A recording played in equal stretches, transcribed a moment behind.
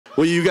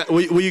Will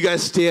you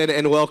guys stand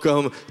and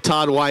welcome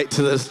Todd White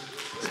to this?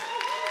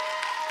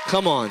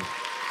 Come on.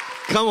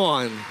 Come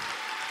on.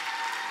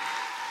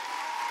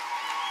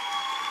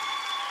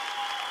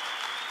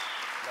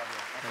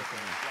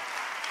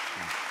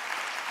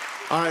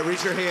 All right,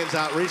 reach your hands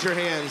out. Reach your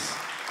hands.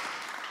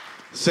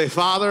 Say,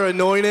 Father,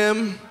 anoint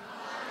him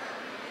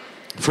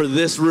for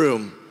this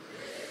room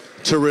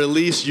to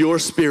release your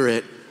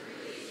spirit,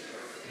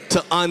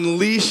 to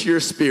unleash your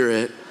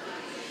spirit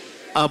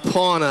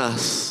upon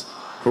us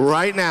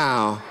right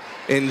now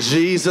in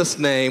Jesus'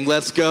 name.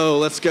 Let's go.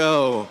 Let's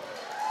go.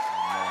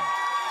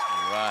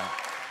 All right.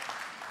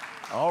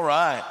 All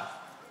right.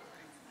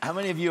 How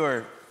many of you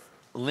are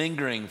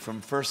lingering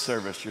from first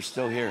service? You're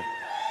still here.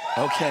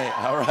 Okay.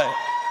 All right.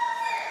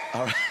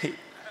 All right.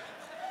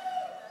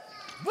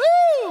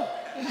 Woo!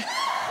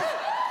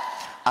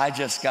 I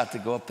just got to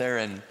go up there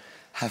and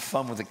have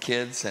fun with the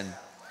kids, and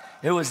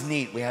it was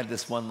neat. We had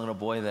this one little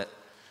boy that,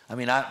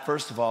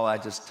 first of all, I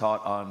just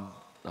taught on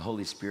the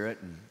Holy Spirit,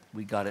 and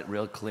we got it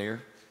real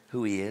clear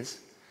who he is,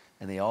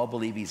 and they all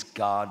believe he's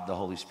God, the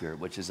Holy Spirit,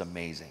 which is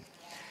amazing.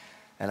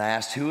 And I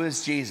asked, who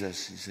is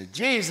Jesus? He said,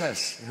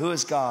 Jesus. Who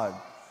is God?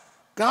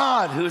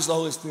 God. Who is the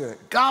Holy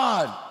Spirit?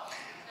 God.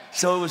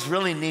 So it was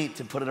really neat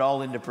to put it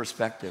all into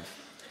perspective.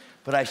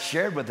 But I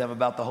shared with them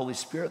about the Holy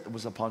Spirit that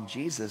was upon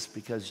Jesus,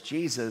 because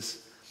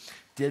Jesus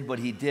did what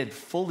he did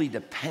fully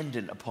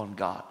dependent upon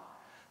God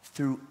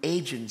through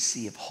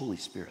agency of Holy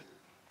Spirit.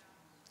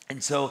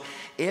 And so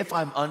if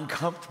I'm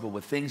uncomfortable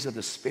with things of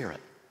the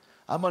Spirit,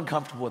 I'm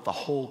uncomfortable with the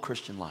whole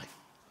Christian life.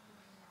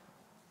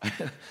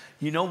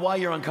 You know why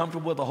you're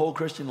uncomfortable with the whole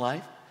Christian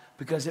life?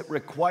 Because it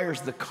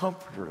requires the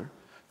comforter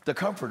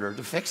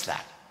to fix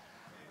that.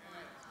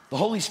 The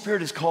Holy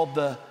Spirit is called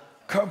the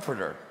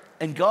comforter.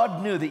 And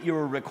God knew that you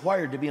were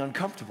required to be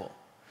uncomfortable.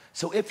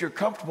 So if you're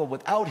comfortable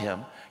without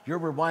him, you're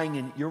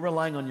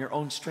relying on your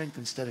own strength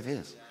instead of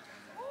his.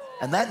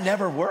 And that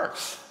never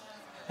works.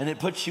 And it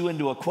puts you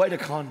into quite a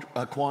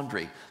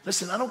quandary.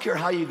 Listen, I don't care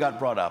how you got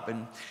brought up.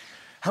 And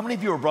how many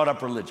of you were brought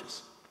up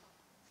religious?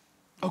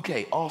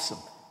 Okay, awesome.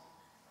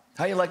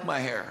 How you like my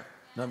hair?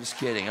 No, I'm just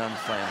kidding. I'm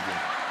playing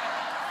again.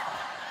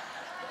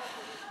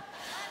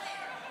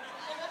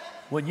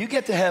 When you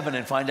get to heaven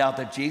and find out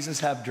that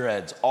Jesus had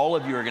dreads, all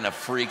of you are going to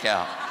freak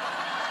out.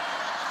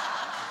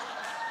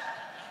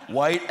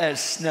 White as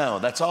snow.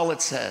 That's all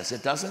it says.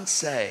 It doesn't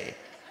say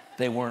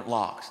they weren't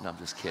locks. No, I'm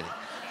just kidding.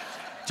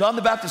 John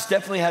the Baptist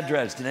definitely had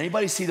dreads. Did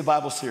anybody see the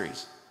Bible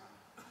series?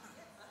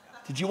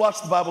 Did you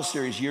watch the Bible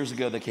series years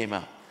ago that came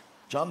out?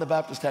 John the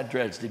Baptist had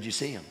dreads. Did you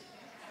see him?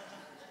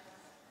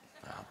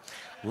 No.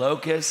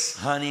 Locusts,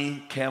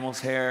 honey,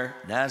 camel's hair,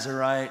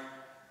 Nazarite.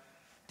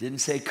 Didn't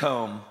say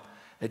comb.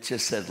 It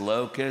just said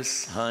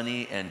locusts,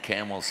 honey, and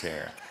camel's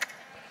hair.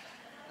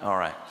 All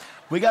right.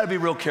 We got to be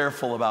real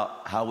careful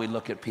about how we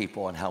look at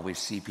people and how we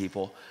see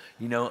people.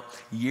 You know,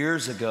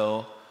 years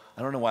ago,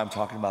 I don't know why I'm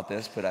talking about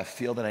this, but I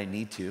feel that I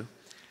need to.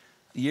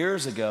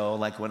 Years ago,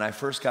 like when I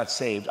first got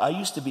saved, I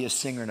used to be a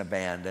singer in a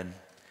band, and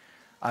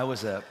I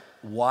was a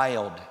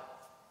wild,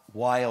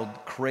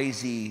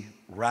 crazy,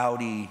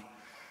 rowdy,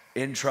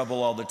 in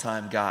trouble all the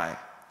time guy.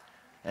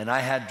 And I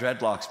had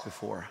dreadlocks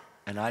before.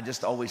 And I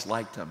just always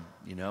liked them,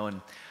 you know.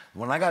 And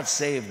when I got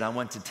saved, I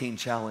went to Teen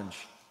Challenge,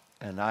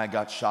 and I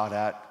got shot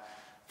at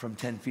from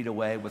 10 feet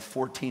away with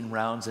 14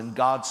 rounds, and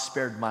God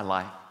spared my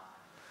life.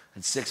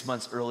 And 6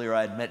 months earlier,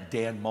 I had met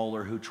Dan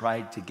Moeller, who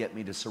tried to get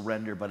me to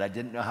surrender, but I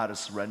didn't know how to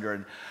surrender.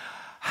 And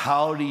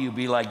how do you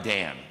be like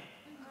Dan?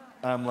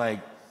 I'm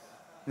like,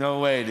 no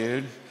way,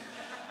 dude.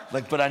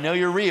 Like, but I know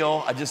you're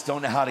real. I just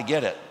don't know how to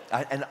get it.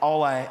 And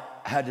all I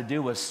had to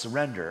do was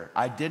surrender.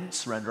 I didn't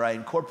surrender. I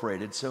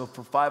incorporated. So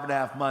for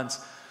 5.5 months,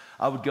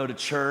 I would go to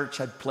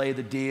church. I'd play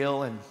the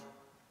deal, and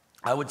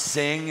I would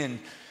sing. And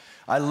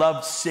I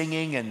loved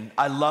singing, and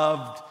I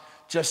loved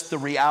just the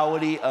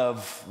reality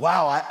of,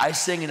 wow, I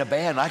sing in a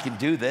band. I can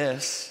do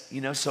this. You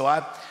know, so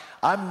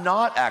I'm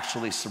not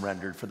actually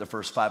surrendered for the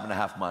first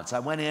 5.5 months. I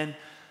went in.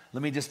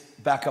 Let me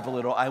just back up a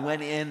little. I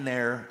went in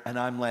there, and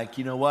I'm like,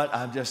 you know what?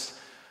 I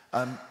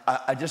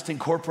just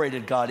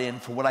incorporated God in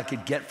for what I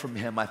could get from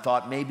him. I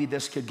thought maybe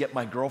this could get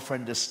my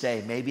girlfriend to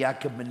stay. Maybe I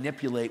could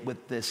manipulate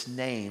with this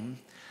name.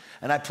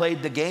 And I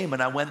played the game,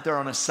 and I went there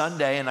on a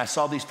Sunday, and I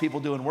saw these people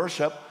doing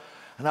worship,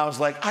 and I was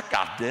like, I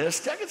got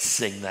this. I can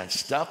sing that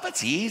stuff.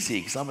 That's easy,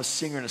 because I'm a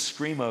singer in a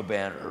screamo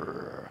band.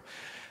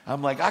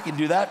 I'm like, I can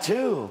do that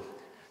too.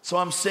 So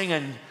I'm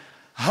singing,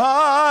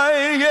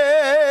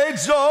 I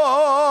exalt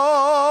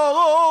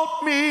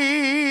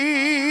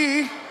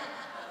me.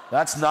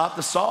 That's not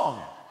the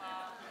song.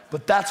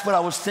 But that's what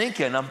I was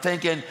thinking. I'm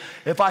thinking,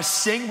 if I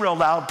sing real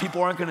loud,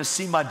 people aren't going to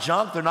see my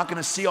junk. They're not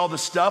going to see all the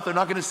stuff. They're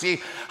not going to see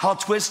how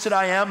twisted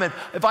I am. And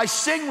if I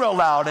sing real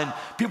loud, and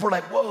people are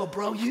like, whoa,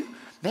 bro, you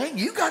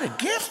got a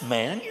gift,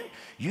 man.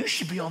 You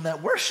should be on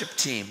that worship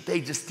team.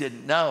 They just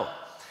didn't know.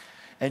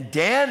 And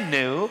Dan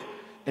knew,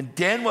 and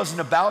Dan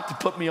wasn't about to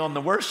put me on the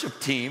worship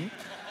team.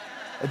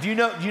 If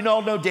you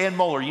all know Dan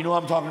Moeller, you know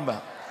what I'm talking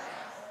about.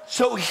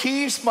 So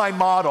he's my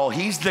model.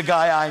 He's the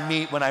guy I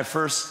meet when I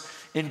first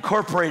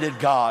incorporated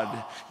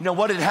God. You know,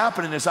 what had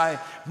happened is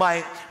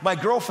my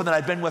girlfriend that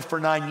I'd been with for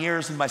 9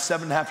 years and my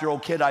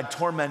 7.5-year-old kid, I'd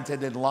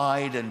tormented and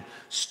lied and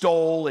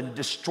stole and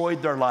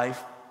destroyed their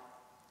life.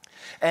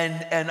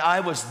 And I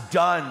was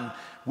done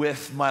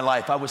with my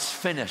life. I was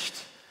finished.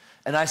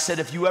 And I said,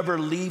 if you ever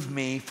leave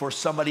me for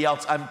somebody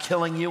else, I'm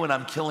killing you and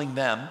I'm killing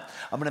them.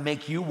 I'm gonna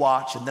make you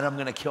watch, and then I'm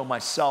gonna kill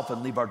myself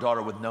and leave our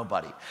daughter with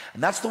nobody.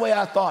 And that's the way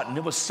I thought, and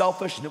it was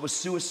selfish, and it was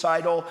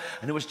suicidal,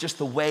 and it was just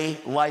the way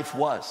life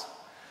was.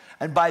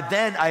 And by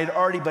then, I had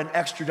already been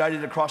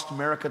extradited across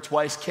America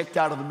twice, kicked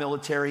out of the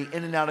military,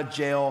 in and out of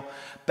jail,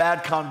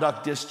 bad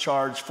conduct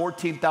discharge,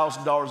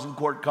 $14,000 in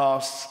court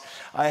costs.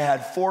 I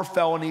had 4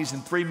 felonies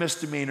and 3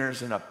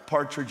 misdemeanors and a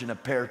partridge in a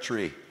pear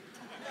tree.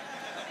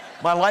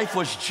 My life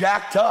was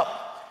jacked up.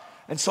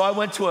 And so I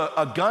went to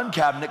a gun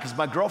cabinet because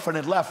my girlfriend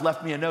had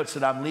left me a note,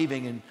 said, I'm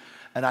leaving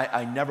and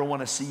I never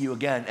want to see you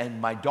again. And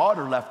my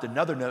daughter left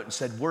another note and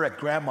said, we're at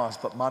grandma's,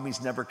 but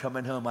mommy's never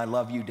coming home. I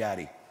love you,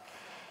 daddy.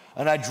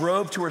 And I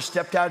drove to her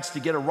stepdad's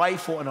to get a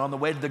rifle, and on the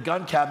way to the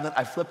gun cabinet,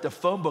 I flipped a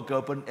phone book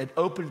open. It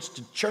opens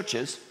to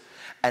churches,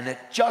 and it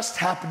just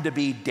happened to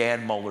be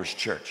Dan Mohler's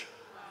church.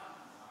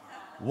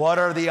 What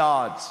are the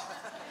odds?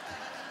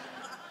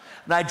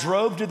 And I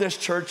drove to this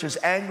church as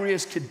angry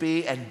as could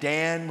be, and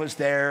Dan was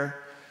there.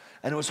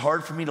 And it was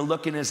hard for me to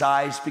look in his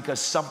eyes because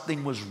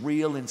something was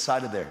real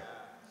inside of there.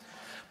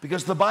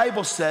 Because the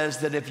Bible says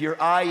that if your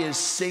eye is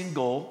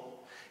single,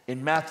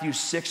 in Matthew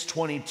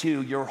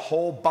 6:22, your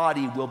whole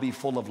body will be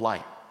full of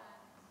light.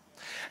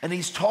 And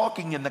he's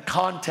talking in the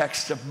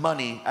context of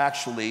money,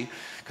 actually,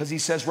 because he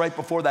says right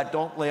before that,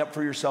 don't lay up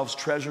for yourselves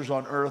treasures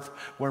on earth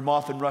where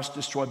moth and rust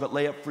destroy, but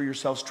lay up for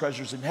yourselves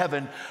treasures in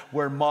heaven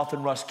where moth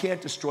and rust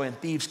can't destroy and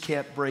thieves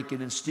can't break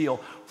in and steal.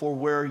 For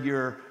where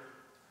your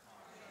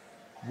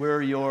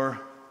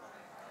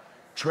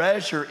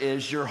treasure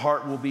is, your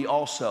heart will be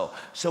also.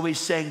 So he's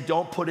saying,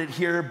 don't put it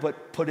here,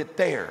 but put it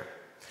there.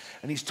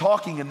 And he's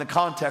talking in the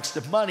context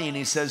of money, and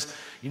he says,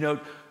 you know,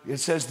 it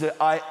says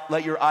that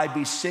let your eye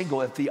be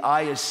single. If the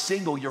eye is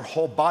single, your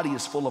whole body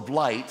is full of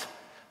light.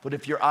 But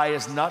if your eye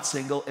is not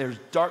single, there's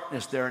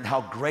darkness there. And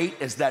how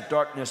great is that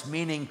darkness?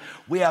 Meaning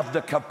we have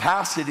the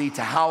capacity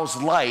to house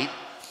light.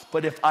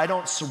 But if I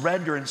don't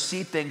surrender and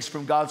see things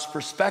from God's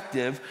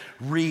perspective,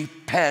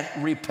 repent,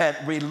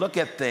 relook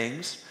at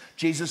things.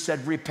 Jesus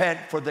said, repent,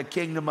 for the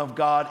kingdom of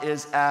God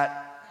is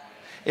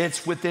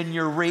it's within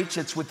your reach,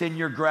 it's within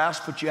your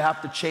grasp, but you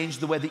have to change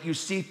the way that you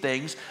see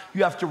things.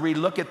 You have to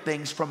relook at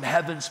things from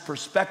heaven's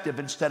perspective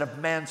instead of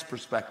man's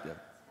perspective.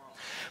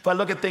 If I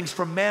look at things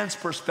from man's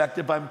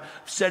perspective, I'm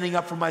setting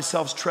up for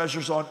myself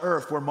treasures on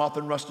earth where moth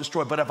and rust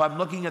destroy. But if I'm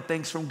looking at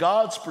things from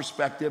God's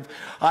perspective,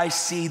 I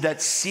see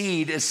that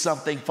seed is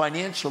something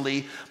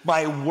financially.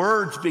 My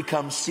words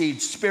become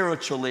seed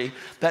spiritually,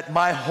 that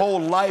my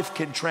whole life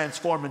can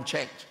transform and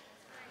change.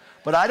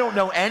 But I don't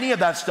know any of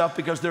that stuff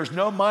because there's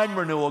no mind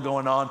renewal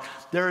going on.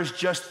 There is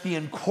just the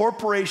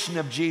incorporation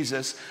of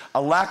Jesus,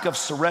 a lack of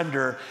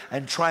surrender,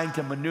 and trying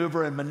to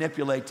maneuver and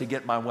manipulate to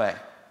get my way.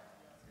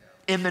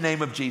 In the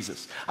name of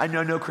Jesus. I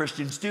know no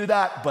Christians do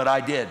that, but I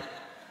did.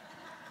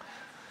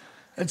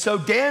 And so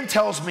Dan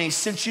tells me,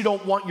 since you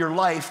don't want your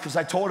life, because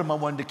I told him I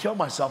wanted to kill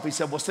myself, he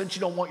said, well, since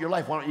you don't want your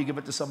life, why don't you give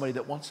it to somebody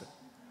that wants it?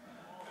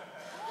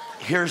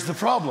 Here's the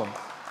problem.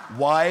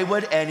 Why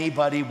would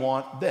anybody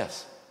want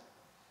this?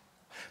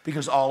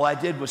 Because all I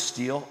did was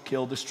steal,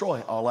 kill,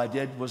 destroy. All I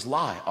did was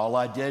lie. All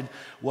I did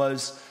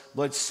was,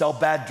 let's sell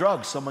bad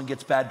drugs. Someone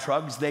gets bad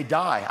drugs, they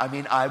die. I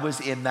mean, I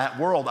was in that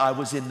world. I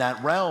was in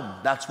that realm.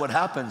 That's what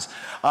happens.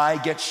 I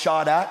get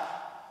shot at,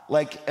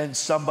 and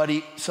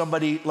somebody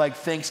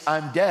thinks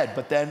I'm dead.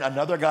 But then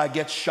another guy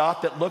gets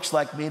shot that looks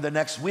like me the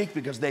next week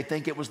because they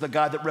think it was the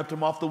guy that ripped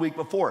him off the week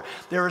before.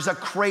 There is a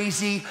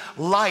crazy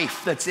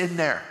life that's in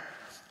there.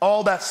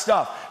 All that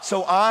stuff.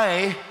 So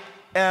I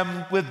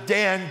am with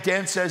Dan.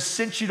 Dan says,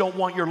 since you don't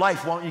want your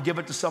life, why don't you give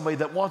it to somebody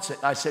that wants it?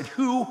 I said,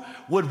 who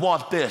would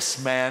want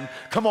this, man?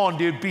 Come on,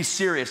 dude, be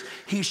serious.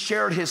 He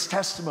shared his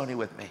testimony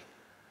with me.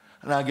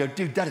 And I go,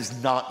 dude, that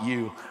is not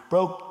you.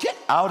 Bro, get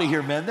out of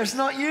here, man. That's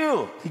not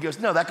you. He goes,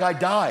 no, that guy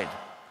died.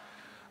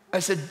 I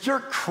said,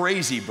 you're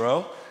crazy,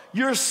 bro.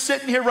 You're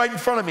sitting here right in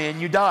front of me and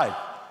you died.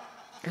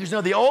 He goes,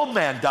 no, the old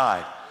man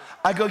died.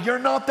 I go, you're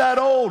not that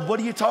old. What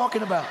are you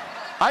talking about?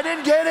 I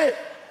didn't get it.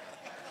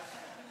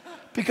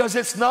 Because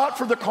it's not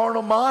for the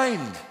carnal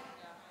mind.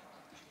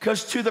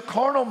 Because to the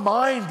carnal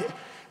mind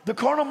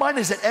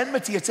is at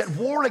enmity. It's at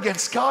war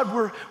against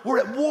God. We're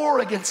at war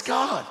against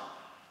God.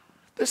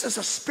 This is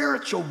a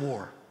spiritual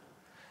war.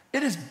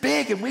 It is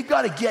big, and we've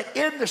got to get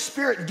in the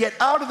spirit and get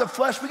out of the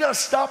flesh. We've got to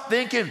stop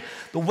thinking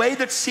the way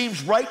that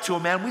seems right to a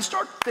man. We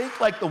start to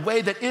think like the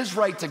way that is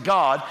right to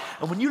God.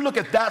 And when you look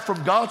at that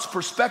from God's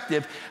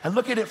perspective and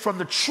look at it from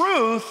the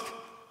truth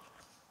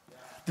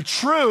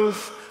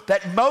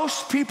that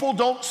most people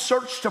don't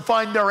search to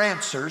find their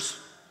answers.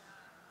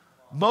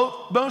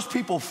 Most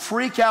people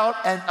freak out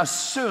and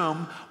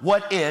assume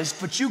what is,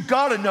 but you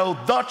gotta know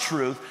the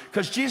truth,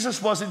 because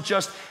Jesus wasn't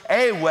just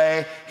a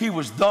way, he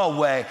was the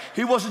way.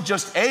 He wasn't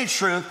just a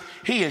truth,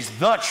 he is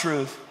the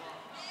truth.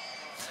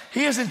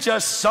 He isn't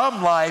just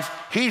some life,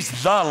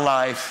 he's the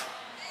life.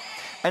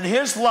 And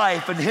his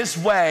life and his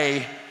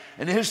way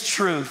and his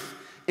truth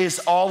is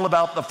all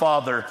about the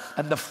Father.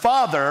 And the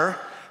Father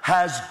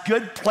has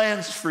good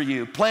plans for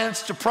you,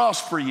 plans to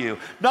prosper you,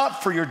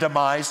 not for your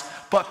demise,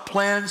 but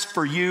plans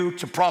for you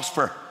to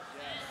prosper.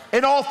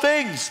 In all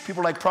things.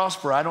 People are like,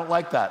 prosper, I don't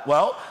like that.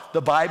 Well,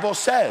 the Bible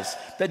says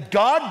that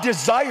God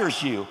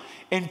desires you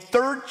in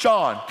 3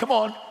 John, come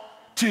on,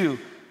 2,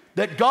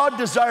 that God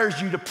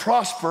desires you to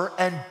prosper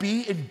and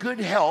be in good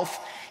health,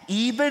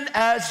 even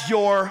as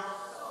your,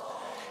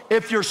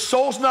 if your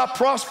soul's not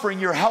prospering,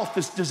 your health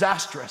is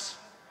disastrous.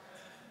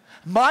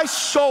 My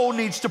soul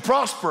needs to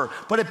prosper.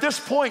 But at this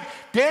point,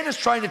 Dan is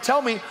trying to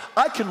tell me,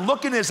 I can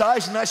look in his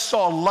eyes and I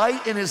saw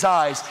light in his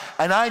eyes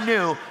and I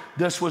knew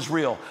this was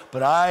real.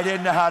 But I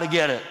didn't know how to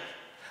get it.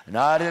 And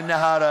I didn't know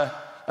how to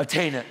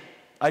attain it.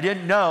 I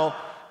didn't know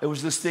it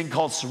was this thing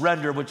called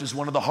surrender, which is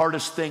one of the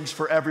hardest things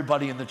for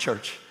everybody in the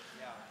church.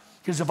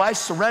 Because if I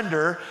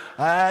surrender,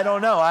 I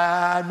don't know,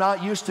 I'm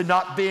not used to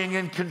not being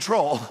in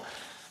control.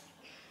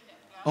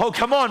 Oh,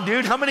 come on,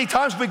 dude. How many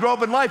times we grow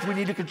up in life, we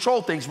need to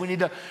control things. We need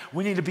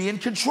to be in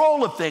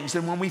control of things.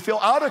 And when we feel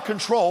out of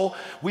control,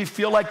 we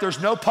feel like there's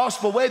no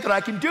possible way that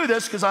I can do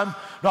this because I'm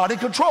not in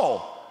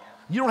control.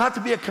 You don't have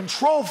to be a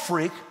control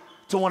freak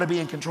to want to be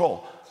in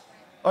control.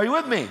 Are you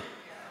with me?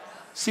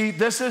 See,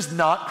 this is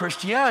not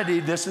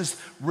Christianity. This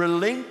is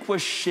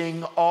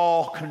relinquishing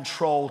all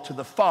control to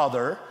the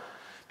Father,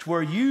 to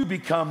where you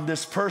become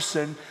this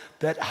person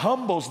that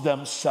humbles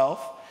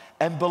themselves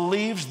and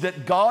believes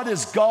that God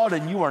is God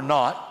and you are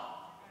not.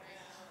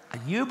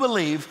 And you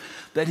believe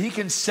that he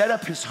can set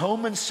up his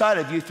home inside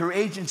of you through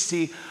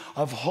agency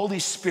of Holy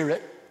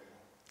Spirit,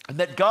 and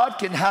that God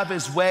can have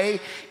his way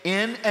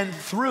in and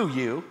through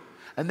you,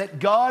 and that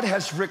God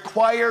has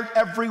required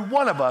every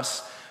one of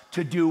us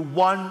to do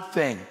one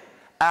thing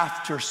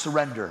after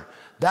surrender.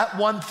 That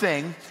one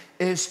thing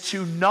is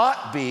to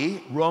not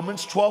be,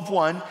 Romans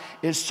 12:1,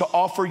 is to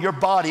offer your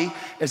body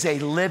as a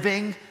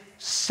living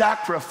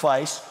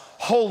sacrifice,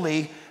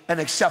 holy and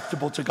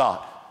acceptable to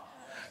God.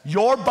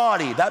 Your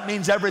body, that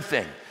means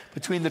everything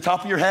between the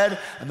top of your head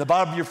and the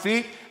bottom of your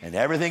feet and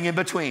everything in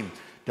between.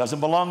 Doesn't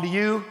belong to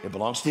you, it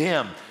belongs to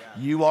him.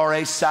 You are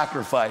a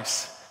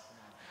sacrifice.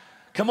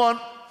 Come on,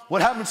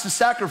 what happens to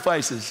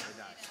sacrifices?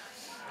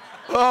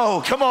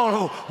 Oh, come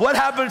on, what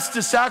happens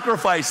to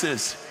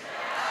sacrifices?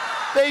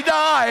 They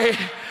die.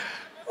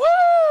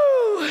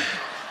 Woo!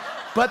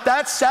 But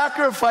that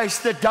sacrifice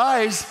that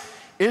dies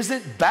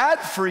isn't bad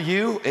for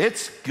you,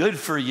 it's good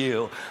for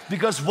you.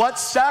 Because what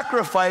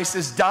sacrifice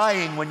is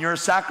dying when you're a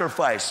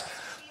sacrifice?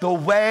 The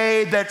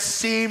way that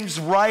seems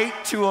right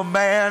to a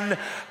man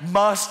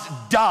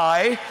must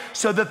die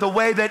so that the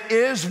way that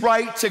is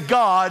right to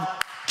God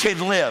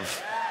can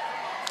live.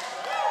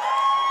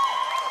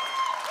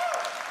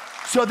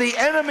 So the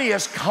enemy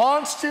is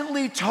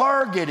constantly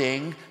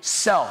targeting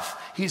self.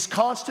 He's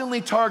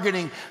constantly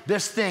targeting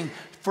this thing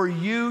for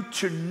you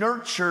to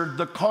nurture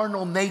the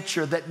carnal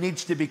nature that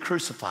needs to be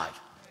crucified.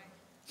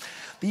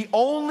 The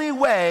only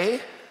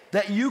way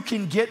that you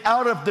can get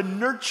out of the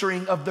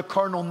nurturing of the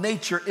carnal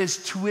nature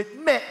is to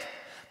admit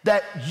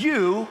that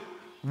you,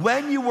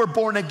 when you were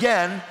born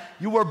again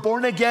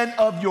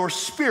of your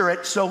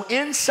spirit. So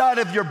inside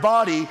of your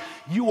body,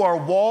 you are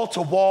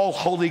wall-to-wall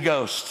Holy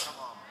Ghost.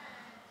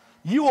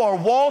 You are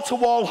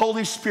wall-to-wall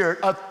Holy Spirit.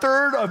 A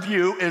third of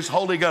you is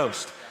Holy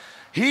Ghost.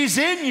 He's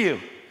in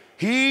you.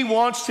 He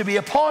wants to be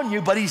upon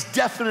you, but he's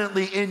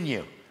definitely in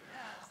you.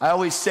 I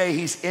always say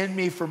he's in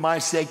me for my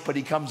sake, but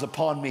he comes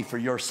upon me for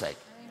your sake.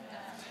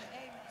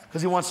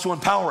 Because he wants to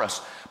empower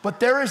us. But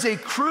there is a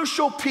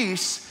crucial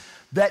piece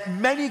that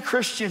many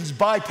Christians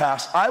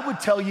bypass. I would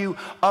tell you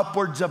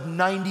upwards of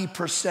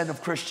 90%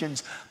 of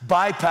Christians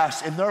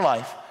bypass in their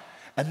life.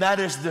 And that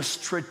is the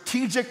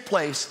strategic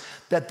place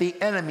that the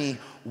enemy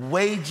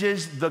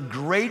wages the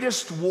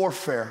greatest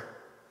warfare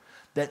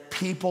that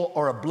people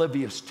are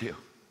oblivious to.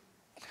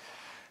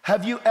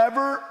 Have you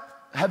ever,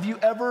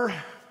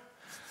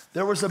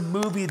 there was a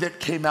movie that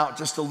came out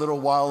just a little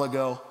while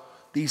ago.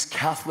 These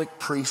Catholic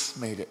priests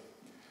made it.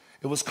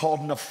 It was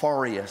called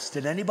Nefarious.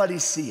 Did anybody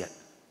see it?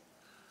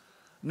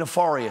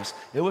 Nefarious.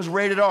 It was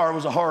rated R. It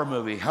was a horror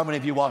movie. How many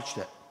of you watched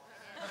it?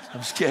 I'm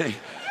just kidding.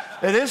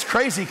 It is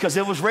crazy because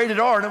it was rated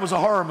R and it was a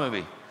horror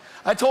movie.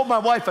 I told my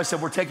wife, I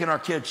said, we're taking our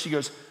kids. She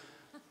goes,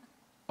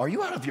 are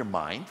you out of your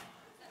mind?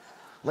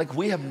 Like,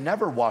 we have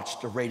never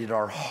watched a rated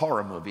R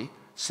horror movie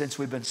since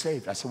we've been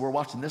saved. I said, we're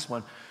watching this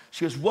one.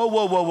 She goes, whoa,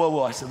 whoa, whoa, whoa,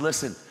 whoa. I said,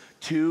 listen,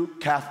 2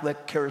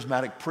 Catholic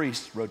charismatic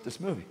priests wrote this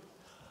movie.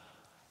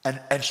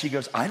 And she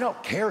goes, I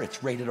don't care,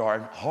 it's rated R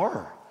and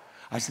horror.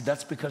 I said,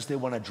 that's because they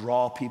want to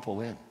draw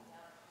people in.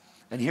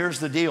 And here's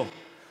the deal.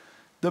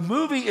 The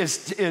movie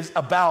is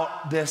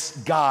about this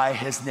guy,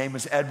 his name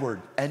is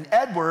Edward. And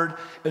Edward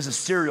is a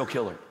serial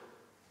killer.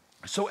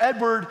 So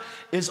Edward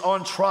is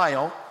on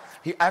trial.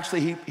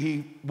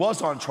 He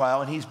was on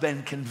trial and he's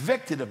been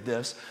convicted of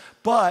this,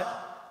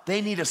 but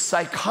they need a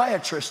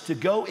psychiatrist to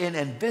go in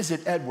and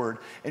visit Edward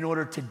in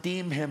order to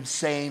deem him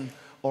sane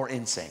or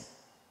insane.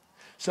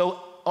 So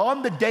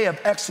on the day of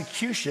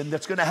execution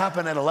that's going to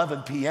happen at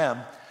 11 p.m.,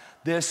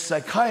 this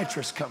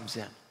psychiatrist comes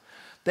in.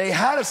 They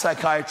had a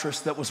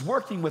psychiatrist that was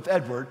working with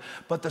Edward,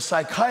 but the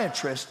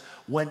psychiatrist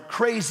went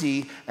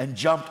crazy and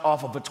jumped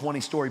off of a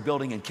 20-story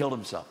building and killed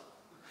himself.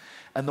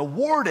 And the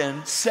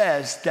warden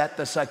says that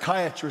the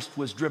psychiatrist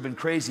was driven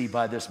crazy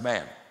by this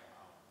man,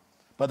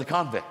 by the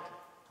convict.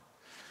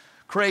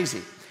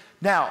 Crazy.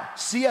 Now,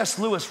 C.S.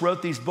 Lewis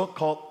wrote a book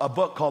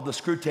called The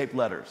Screwtape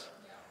Letters.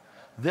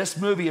 This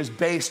movie is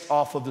based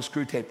off of the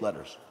Screwtape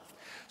Letters.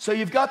 So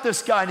you've got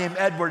this guy named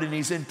Edward, and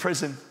he's in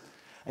prison.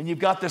 And you've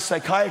got this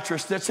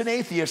psychiatrist that's an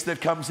atheist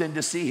that comes in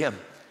to see him.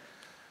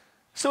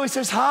 So he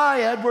says,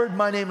 "Hi, Edward,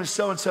 my name is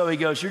so-and-so." He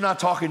goes, "You're not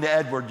talking to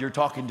Edward, you're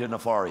talking to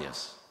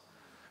Nefarious."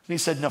 And he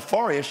said,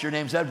 "Nefarious, your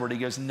name's Edward." He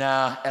goes,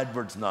 "Nah,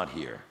 Edward's not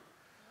here."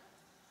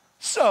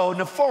 So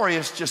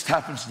Nefarious just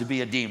happens to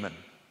be a demon.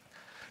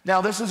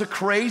 Now, this is a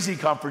crazy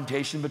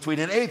confrontation between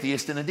an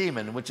atheist and a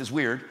demon, which is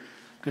weird,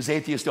 because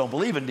atheists don't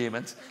believe in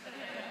demons.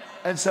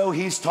 And so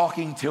he's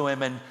talking to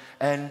him,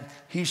 and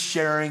he's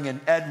sharing,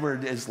 and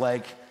Edward is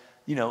like,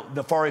 you know,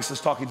 Nefarious is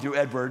talking through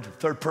Edward,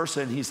 third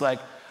person. He's like,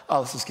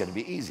 "Oh, this is going to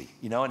be easy,"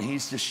 you know, and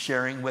he's just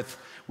sharing with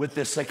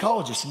this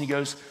psychologist. And he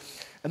goes,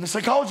 and the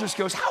psychologist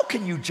goes, "How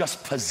can you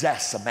just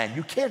possess a man?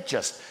 You can't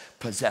just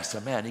possess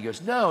a man." He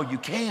goes, "No, you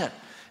can't.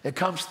 It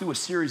comes through a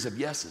series of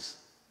yeses."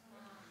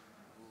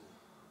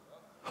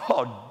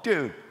 Oh,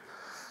 dude.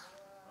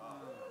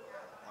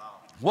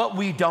 What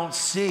we don't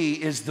see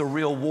is the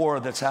real war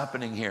that's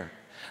happening here.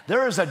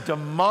 There is a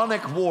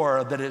demonic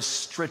war that is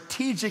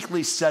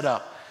strategically set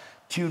up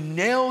to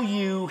nail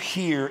you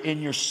here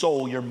in your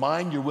soul, your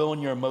mind, your will,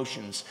 and your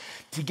emotions,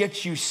 to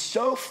get you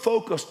so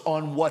focused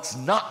on what's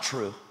not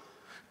true,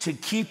 to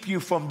keep you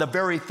from the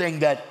very thing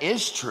that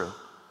is true,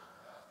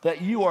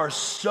 that you are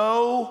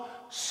so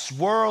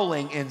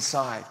swirling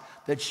inside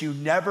that you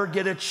never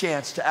get a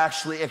chance to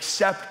actually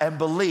accept and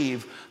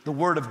believe the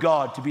word of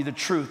God to be the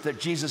truth that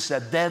Jesus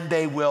said. Then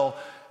they will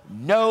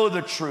know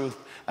the truth,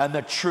 and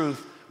the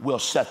truth will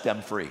set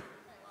them free.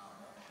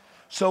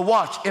 So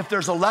watch, if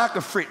there's a lack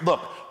of freedom,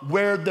 look,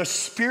 where the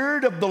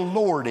Spirit of the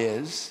Lord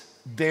is,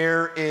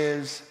 there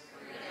is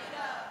freedom.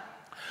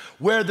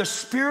 Where the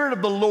Spirit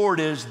of the Lord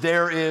is,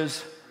 there is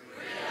freedom.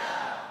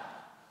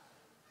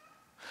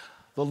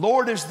 The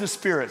Lord is the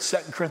Spirit,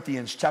 2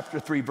 Corinthians chapter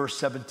 3, verse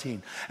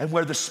 17. And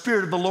where the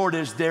Spirit of the Lord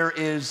is, there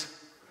is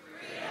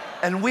freedom.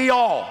 And we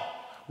all,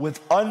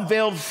 with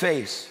unveiled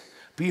face,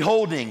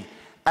 beholding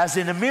as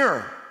in a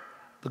mirror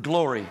the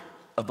glory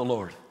of the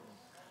Lord.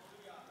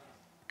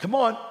 Come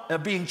on,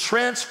 being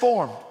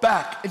transformed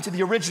back into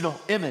the original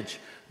image,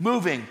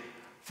 moving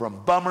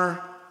from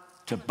bummer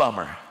to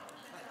bummer.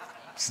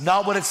 It's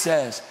not what it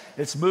says.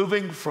 It's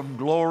moving from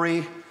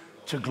glory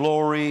to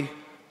glory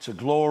to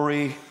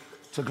glory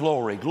to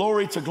glory.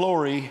 Glory to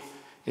glory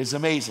is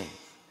amazing.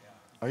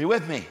 Are you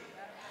with me?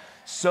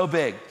 So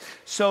big.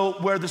 So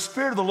where the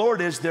Spirit of the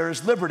Lord is, there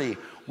is liberty.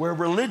 Where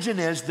religion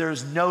is,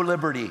 there's no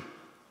liberty.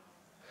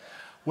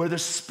 Where the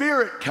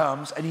Spirit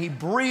comes and he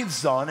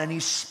breathes on and he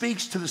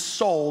speaks to the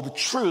soul, the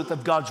truth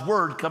of God's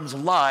word comes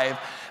alive.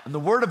 And the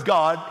word of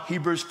God,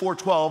 Hebrews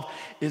 4:12,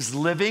 is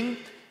living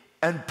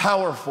and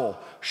powerful,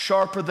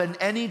 sharper than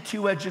any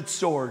two-edged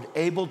sword,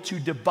 able to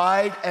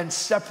divide and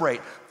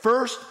separate.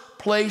 First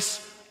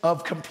place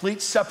of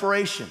complete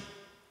separation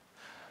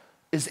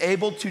is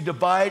able to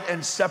divide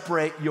and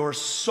separate your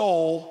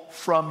soul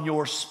from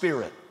your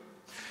spirit.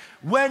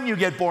 When you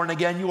get born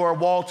again, you are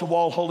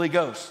wall-to-wall Holy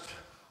Ghost.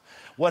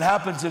 What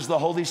happens is the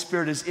Holy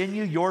Spirit is in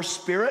you. Your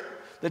spirit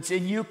that's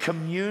in you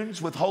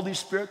communes with Holy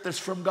Spirit that's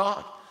from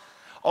God.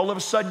 All of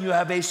a sudden you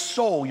have a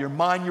soul, your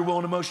mind, your will,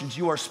 and emotions.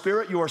 You are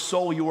spirit, you are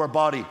soul, you are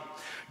body.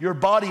 Your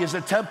body is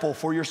a temple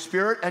for your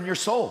spirit and your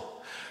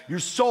soul. Your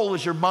soul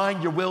is your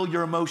mind, your will,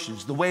 your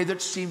emotions, the way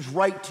that seems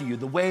right to you,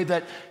 the way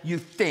that you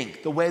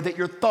think, the way that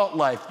your thought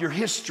life, your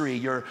history,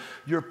 your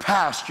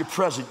past, your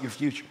present, your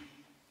future.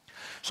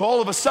 So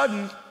all of a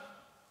sudden,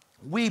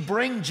 we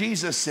bring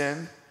Jesus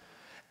in,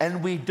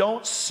 and we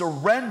don't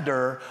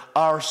surrender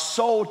our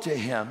soul to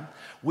him.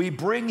 We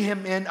bring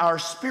him in, our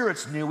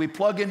spirit's new. We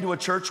plug into a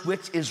church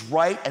which is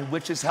right and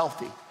which is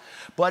healthy.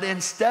 But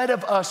instead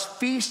of us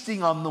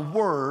feasting on the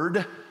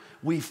word,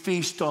 we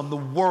feast on the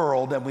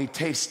world and we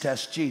taste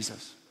test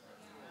Jesus.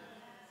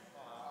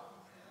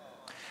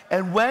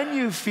 And when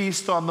you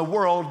feast on the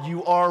world,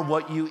 you are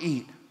what you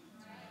eat.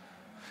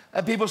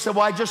 And people say,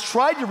 "Well, I just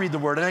tried to read the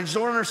word and I just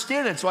don't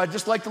understand it, so I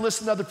just like to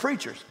listen to other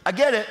preachers." I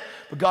get it,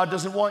 but God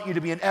doesn't want you to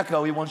be an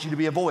echo. He wants you to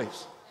be a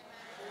voice.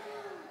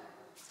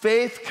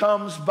 Faith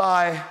comes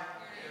by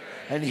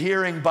and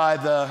hearing by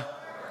the.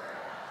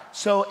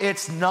 So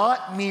it's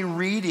not me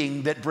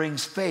reading that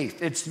brings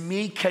faith. It's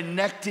me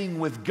connecting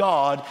with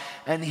God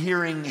and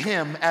hearing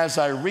him as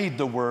I read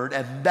the word,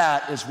 and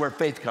that is where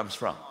faith comes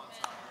from.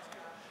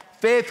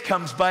 Faith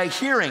comes by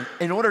hearing.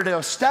 In order to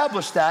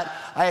establish that,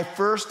 I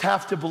first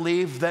have to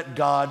believe that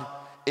God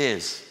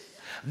is.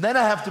 And then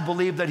I have to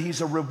believe that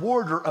he's a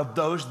rewarder of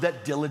those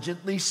that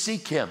diligently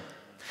seek him.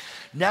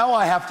 Now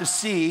I have to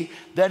see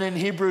that in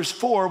Hebrews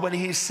 4, when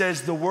he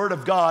says the word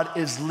of God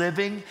is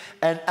living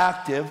and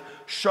active,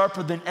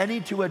 sharper than any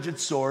two-edged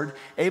sword,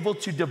 able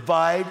to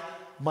divide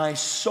my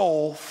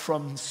soul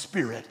from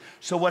spirit.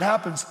 So what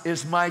happens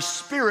is my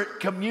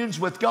spirit communes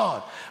with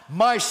God.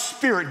 My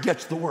spirit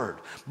gets the word.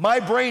 My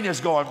brain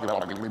is going.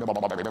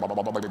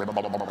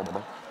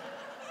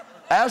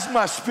 As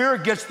my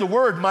spirit gets the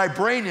word, my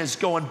brain is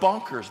going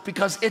bonkers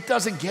because it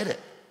doesn't get it.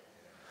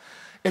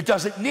 It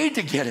doesn't need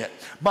to get it.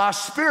 My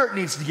spirit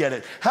needs to get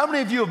it. How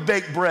many of you have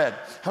baked bread?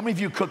 How many of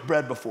you have cooked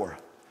bread before?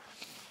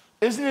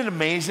 Isn't it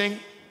amazing?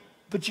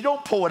 But you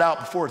don't pull it out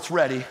before it's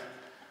ready,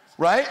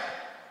 right?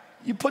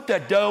 You put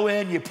that dough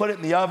in, you put it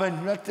in the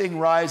oven, that thing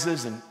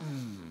rises and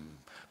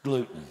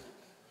gluten.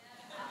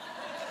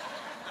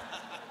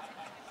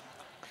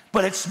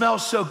 But it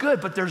smells so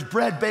good, but there's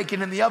bread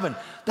baking in the oven.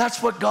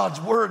 That's what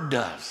God's word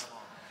does.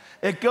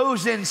 It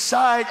goes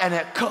inside and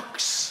it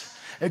cooks.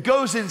 It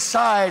goes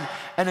inside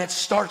and it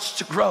starts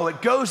to grow.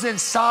 It goes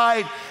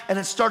inside and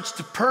it starts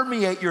to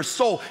permeate your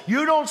soul.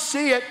 You don't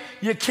see it,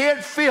 you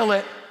can't feel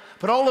it,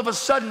 but all of a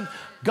sudden,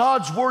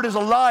 God's word is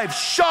alive,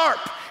 sharp.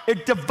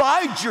 It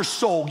divides your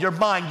soul, your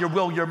mind, your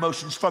will, your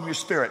emotions from your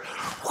spirit.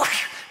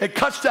 It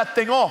cuts that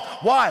thing off.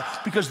 Why?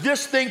 Because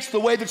this thinks the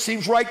way that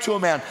seems right to a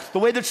man, the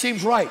way that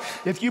seems right.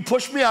 If you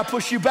push me, I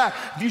push you back.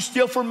 If you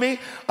steal from me,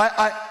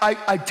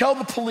 I tell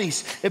the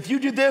police. If you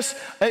do this,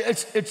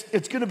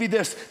 it's going to be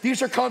this.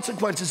 These are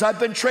consequences. I've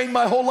been trained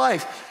my whole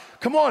life.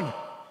 Come on.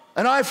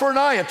 An eye for an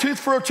eye, a tooth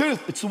for a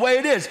tooth. It's the way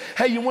it is.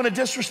 Hey, you want to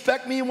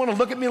disrespect me? You want to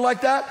look at me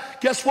like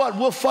that? Guess what?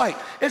 We'll fight.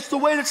 It's the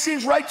way that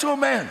seems right to a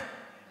man.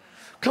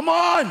 Come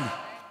on.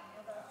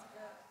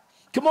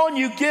 Come on,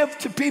 you give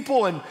to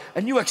people and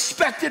you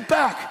expect it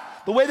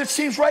back. The way that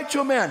seems right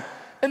to a man.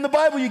 In the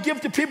Bible, you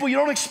give to people, you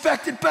don't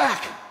expect it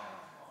back.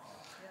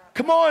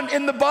 Come on,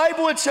 in the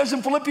Bible, it says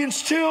in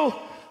Philippians 2,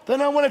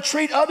 then I want to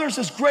treat others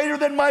as greater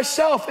than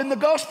myself. In the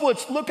gospel,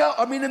 it's in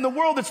the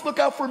world, it's look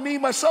out for me,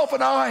 myself,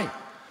 and I.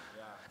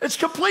 It's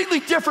completely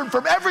different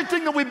from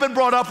everything that we've been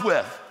brought up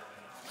with.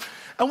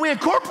 And we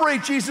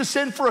incorporate Jesus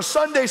in for a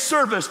Sunday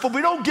service, but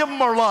we don't give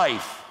him our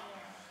life.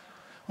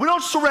 We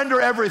don't surrender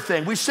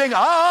everything. We sing,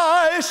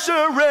 I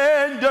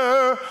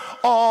surrender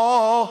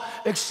all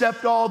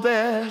except all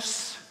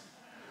this.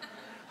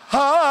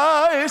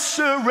 I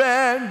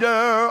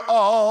surrender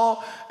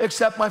all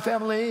except my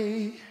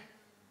family.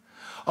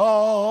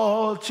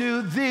 All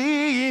to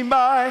thee,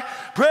 my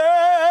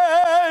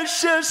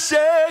precious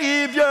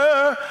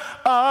Savior,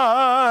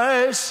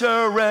 I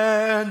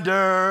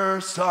surrender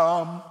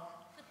some.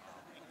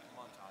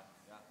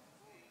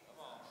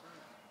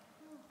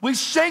 We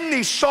sing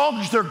these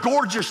songs, they're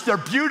gorgeous, they're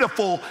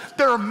beautiful,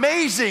 they're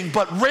amazing,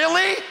 but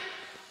really?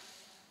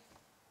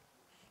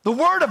 The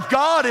Word of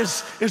God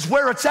is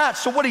where it's at.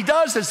 So what he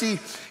does is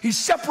he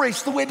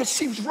separates the way that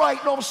seems right,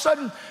 and all of a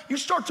sudden you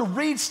start to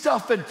read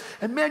stuff, and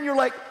man, you're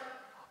like,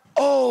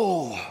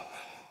 oh,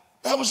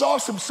 that was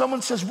awesome.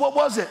 Someone says, what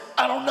was it?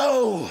 I don't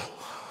know.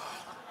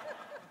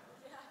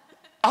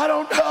 I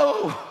don't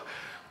know,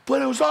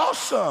 but it was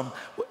awesome.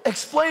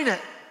 Explain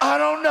it. I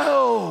don't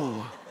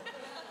know.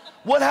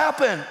 What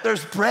happened?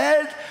 There's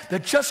bread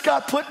that just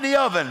got put in the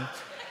oven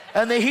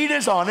and the heat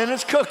is on and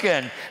it's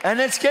cooking and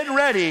it's getting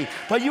ready,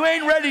 but you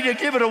ain't ready to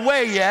give it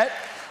away yet.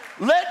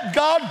 Let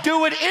God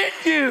do it in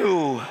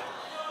you.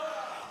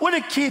 What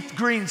did Keith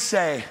Green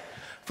say?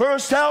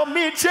 First help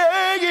me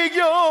take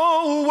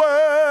your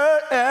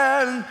word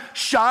and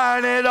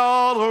shine it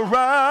all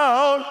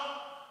around.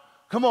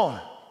 Come on.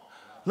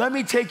 Let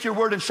me take your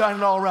word and shine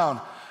it all around.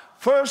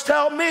 First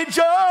help me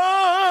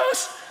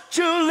just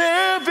to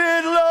live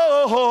it,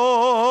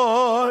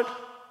 Lord.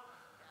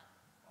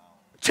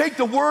 Take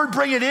the word,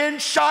 bring it in,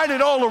 shine it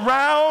all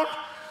around.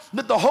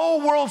 Let the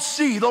whole world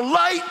see the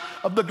light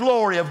of the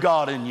glory of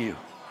God in you.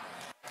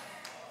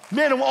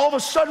 Man, and all of a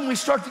sudden we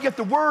start to get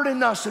the word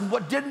in us, and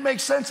what didn't make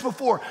sense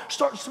before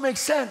starts to make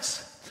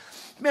sense.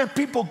 Man,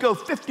 people go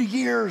 50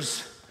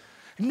 years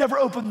and never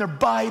open their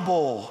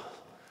Bible.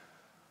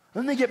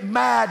 And they get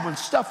mad when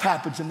stuff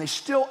happens and they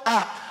still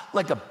act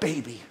like a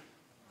baby.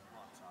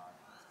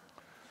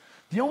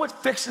 You know what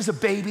fixes a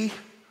baby?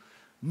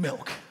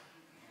 Milk.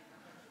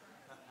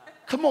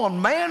 Come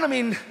on, man. I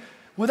mean,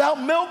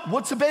 without milk,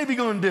 what's a baby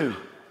going to do?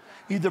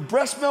 Either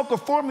breast milk or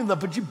formula,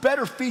 but you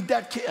better feed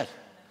that kid.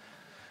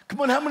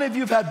 Come on, how many of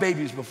you have had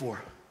babies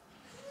before?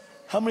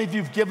 How many of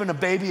you have given a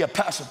baby a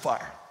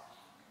pacifier?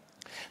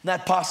 And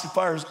that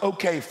pacifier is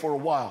okay for a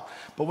while,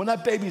 but when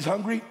that baby's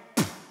hungry,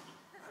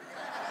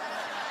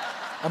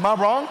 am I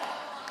wrong?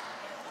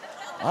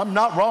 I'm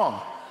not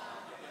wrong.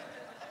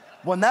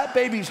 When that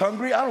baby's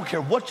hungry, I don't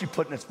care what you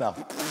put in its mouth.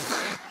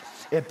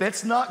 If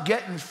it's not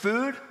getting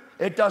food,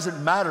 it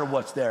doesn't matter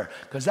what's there,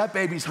 because that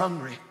baby's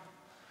hungry.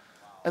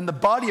 And the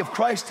body of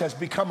Christ has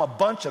become a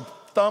bunch of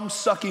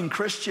thumb-sucking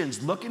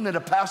Christians looking at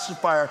a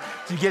pacifier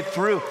to get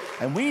through.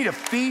 And we need to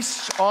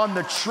feast on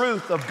the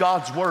truth of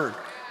God's word.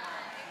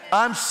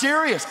 I'm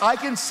serious. I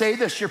can say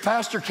this. Your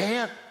pastor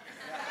can't.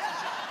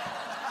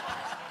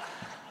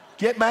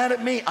 Get mad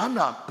at me. I'm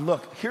not.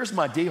 Look, here's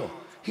my deal.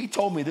 He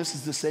told me this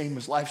is the same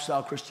as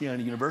Lifestyle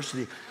Christianity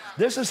University.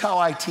 This is how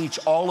I teach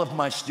all of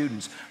my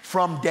students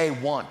from day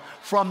one.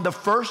 From the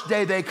first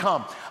day they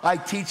come, I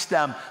teach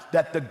them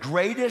that the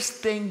greatest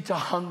thing to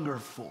hunger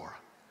for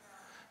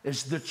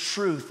is the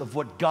truth of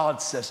what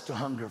God says to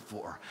hunger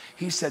for.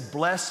 He said,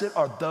 blessed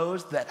are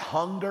those that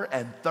hunger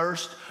and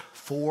thirst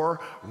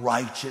for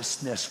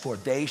righteousness, for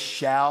they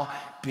shall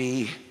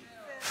be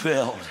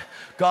filled.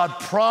 God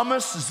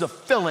promises a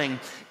filling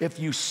if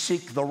you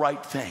seek the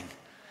right thing.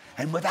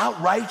 And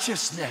without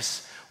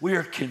righteousness, we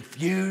are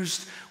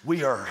confused,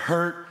 we are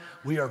hurt,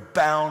 we are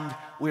bound,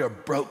 we are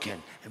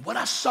broken. And what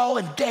I saw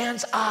in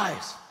Dan's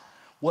eyes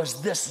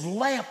was this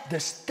lamp,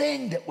 this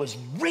thing that was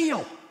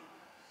real.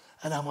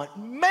 And I went,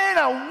 man,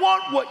 I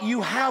want what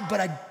you have, but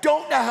I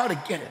don't know how to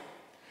get it.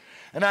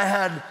 And I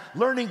had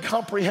learning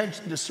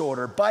comprehension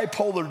disorder,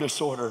 bipolar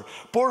disorder,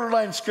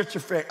 borderline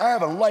schizophrenia. I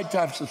have a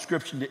lifetime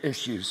subscription to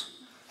Issues.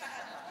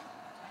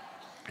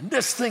 And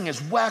this thing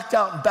is whacked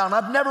out and bound.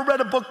 I've never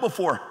read a book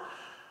before.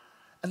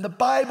 And the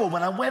Bible,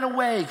 when I went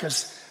away,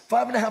 because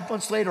 5.5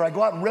 months later, I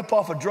go out and rip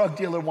off a drug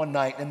dealer one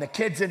night, and the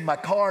kid's in my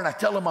car, and I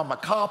tell him I'm a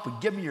cop, and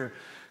give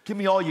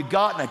me all you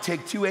got, and I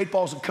take 2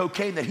 8-balls of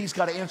cocaine that he's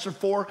got to answer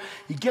for.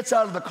 He gets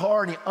out of the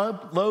car, and he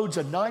unloads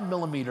a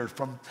 9mm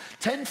from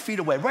 10 feet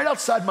away, right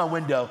outside my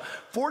window.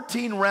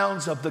 14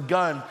 rounds of the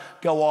gun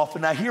go off,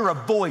 and I hear a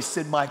voice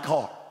in my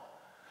car.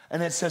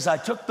 And it says, I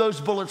took those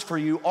bullets for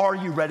you. Are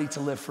you ready to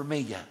live for me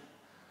yet?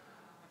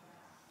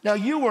 Now,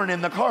 you weren't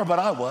in the car, but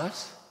I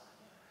was.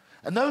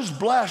 And those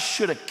blasts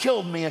should have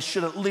killed me and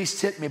should have at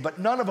least hit me, but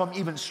none of them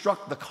even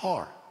struck the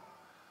car.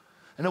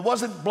 And it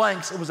wasn't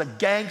blanks, it was a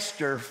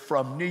gangster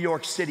from New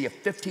York City, a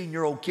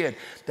 15-year-old kid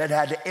that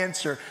had to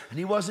answer. And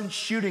he wasn't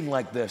shooting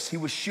like this, he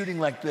was shooting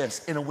like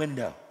this in a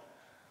window.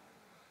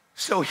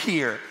 So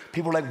here,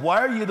 people are like, why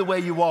are you the way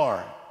you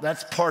are?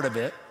 That's part of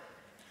it.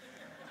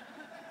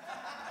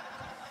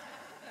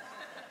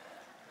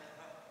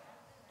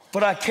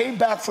 But I came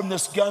back from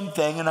this gun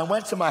thing, and I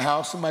went to my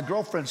house, and my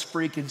girlfriend's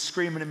freaking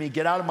screaming at me,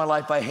 get out of my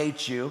life, I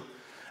hate you.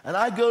 And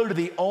I go to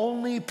the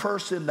only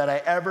person that I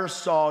ever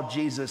saw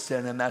Jesus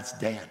in, and that's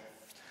Dan.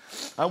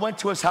 I went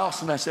to his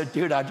house, and I said,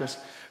 dude, I just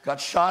got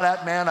shot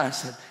at, man. I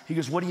said, he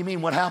goes, what do you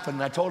mean, what happened?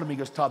 And I told him, he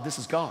goes, Todd, this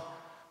is God.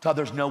 Todd,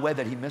 there's no way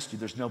that he missed you.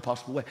 There's no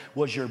possible way.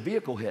 Was your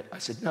vehicle hit? I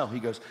said, no. He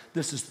goes,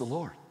 this is the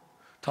Lord.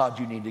 Todd,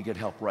 you need to get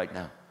help right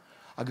now.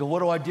 I go, what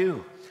do I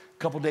do? A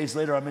couple days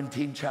later, I'm in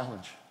Teen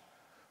Challenge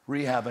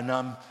rehab, and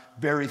I'm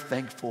very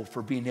thankful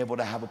for being able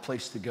to have a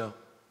place to go.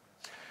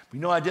 But you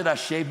know what I did? I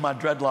shaved my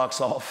dreadlocks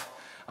off.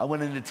 I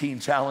went into Teen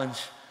Challenge.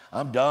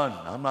 I'm done.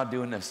 I'm not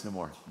doing this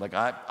anymore. Like,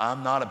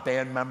 I'm not a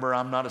band member.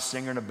 I'm not a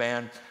singer in a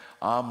band.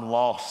 I'm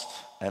lost,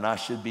 and I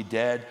should be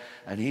dead.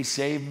 And he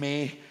saved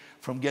me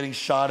from getting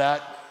shot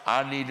at.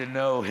 I need to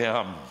know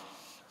him.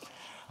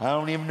 I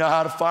don't even know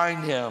how to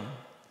find him.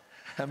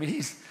 I mean,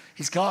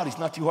 he's God. He's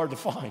not too hard to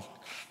find.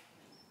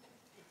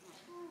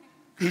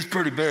 He's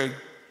pretty big.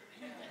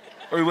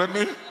 Are you with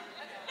me?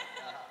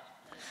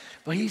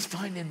 But he's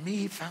finding me.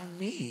 He found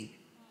me.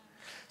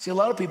 See, a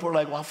lot of people are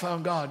like, well, I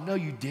found God. No,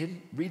 you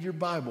didn't. Read your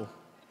Bible.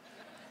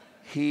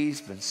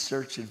 He's been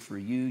searching for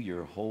you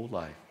your whole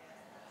life.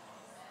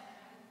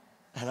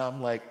 And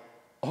I'm like,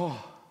 oh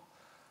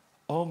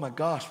my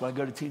gosh. When I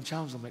go to Teen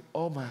Challenge, I'm like,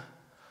 oh my.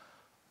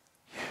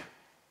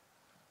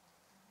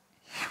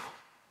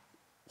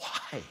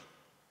 Why?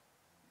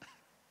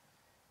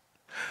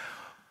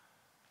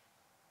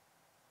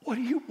 What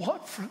do you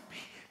want from me?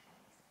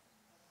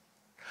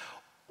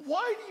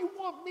 Why do you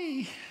want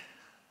me?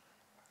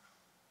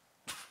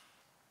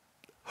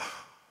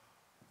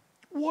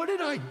 What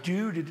did I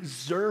do to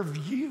deserve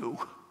you?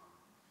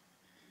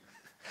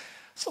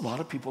 It's a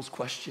lot of people's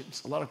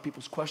questions. A lot of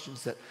people's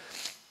questions that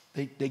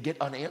they get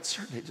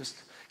unanswered. They just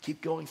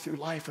keep going through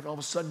life, and all of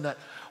a sudden that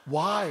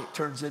why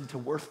turns into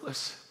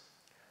worthless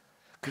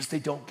because they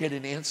don't get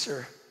an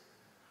answer.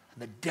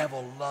 And the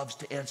devil loves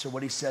to answer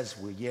what he says.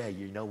 Well, yeah,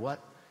 you know what?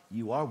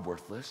 You are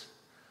worthless.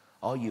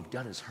 All you've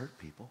done is hurt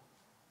people.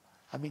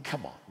 I mean,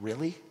 come on,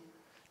 really?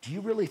 Do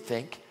you really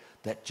think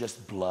that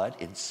just blood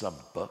in some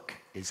book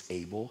is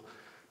able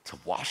to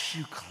wash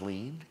you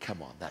clean?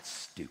 Come on, that's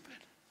stupid.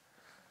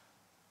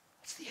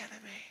 It's the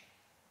enemy.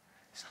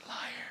 He's a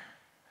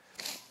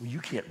liar. Well, you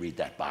can't read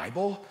that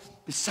Bible.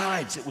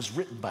 Besides, it was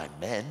written by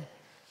men.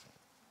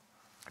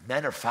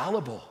 Men are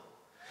fallible.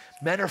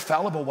 Men are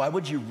fallible. Why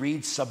would you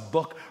read some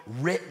book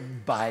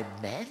written by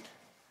men?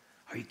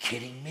 Are you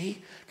kidding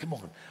me? Come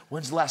on.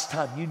 When's the last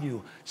time you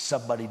knew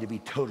somebody to be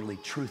totally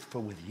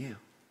truthful with you?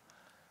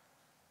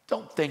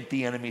 Don't think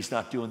the enemy's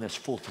not doing this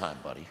full time,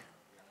 buddy.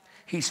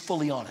 He's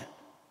fully on it.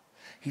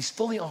 He's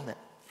fully on it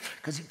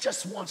because he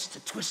just wants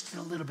to twist it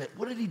a little bit.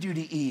 What did he do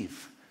to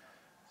Eve?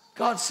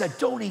 God said,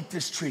 don't eat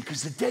this tree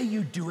because the day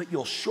you do it,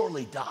 you'll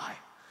surely die.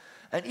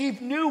 And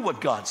Eve knew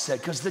what God said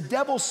because the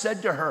devil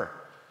said to her,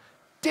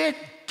 did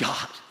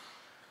God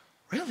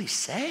really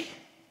say?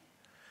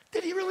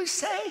 Did he really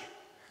say?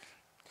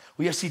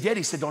 Well, yes, he did.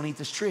 He said, don't eat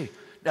this tree.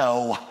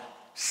 No,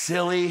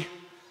 silly.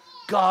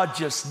 God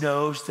just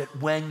knows that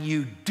when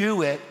you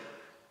do it,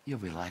 you'll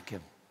be like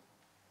him.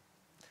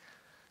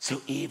 So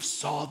Eve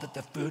saw that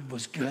the food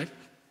was good,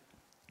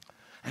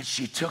 and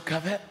she took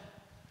of it,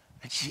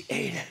 and she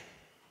ate it.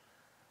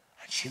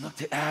 And she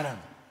looked at Adam.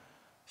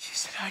 She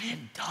said, I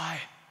didn't die.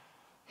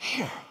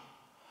 Here,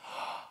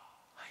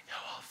 I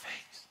know all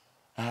things.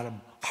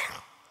 Adam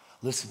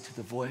listened to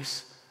the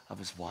voice of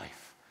his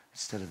wife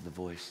instead of the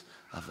voice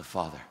of the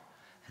Father.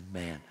 And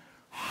man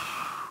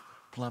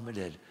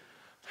plummeted.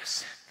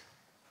 Listen,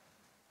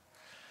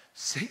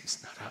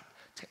 Satan's not up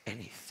to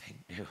anything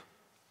new.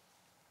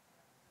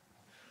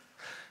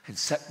 In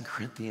 2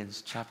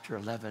 Corinthians chapter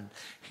 11,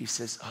 he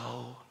says,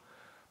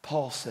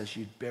 Paul says,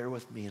 you'd bear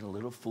with me in a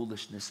little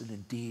foolishness, and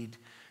indeed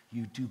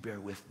you do bear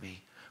with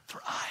me,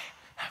 for I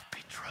have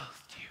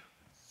betrothed you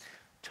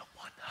to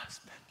one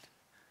husband,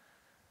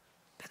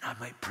 that I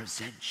might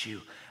present you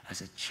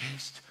as a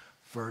chaste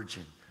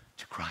virgin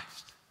to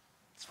Christ.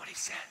 That's what he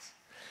says.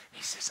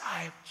 He says,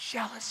 I am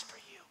jealous for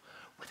you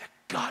with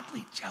a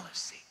godly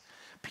jealousy,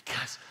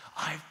 because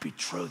I've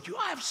betrothed you.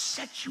 I've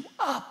set you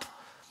up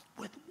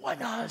with one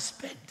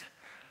husband.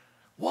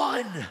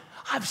 One.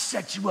 I've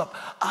set you up.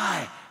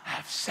 I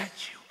have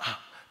set you up,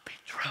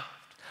 betrothed.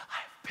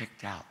 I have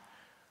picked out.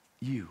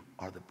 You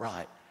are the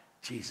bride.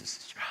 Jesus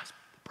is your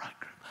husband, the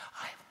bridegroom.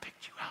 I have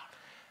picked you out,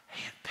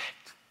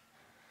 handpicked.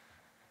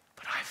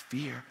 But I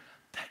fear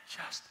that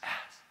just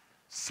as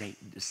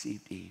Satan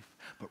deceived Eve,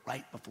 but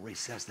right before he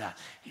says that,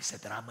 he said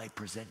that I might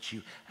present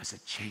you as a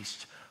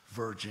chaste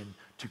virgin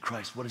to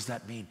Christ. What does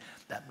that mean?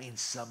 That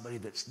means somebody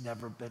that's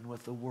never been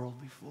with the world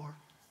before.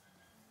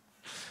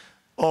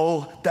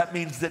 Oh, that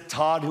means that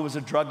Todd, who was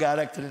a drug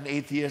addict and an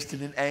atheist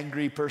and an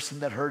angry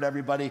person that hurt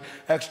everybody,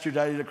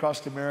 extradited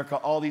across America,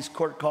 all these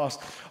court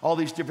costs, all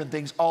these different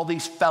things, all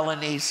these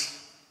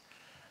felonies,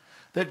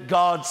 that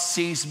God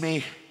sees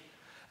me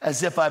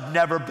as if I've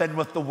never been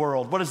with the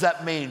world. What does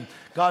that mean?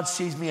 God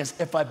sees me as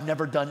if I've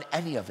never done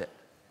any of it.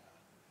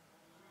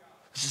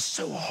 This is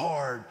so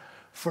hard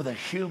for the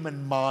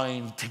human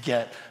mind to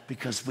get,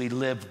 because we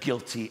live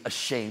guilty,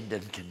 ashamed,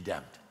 and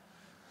condemned.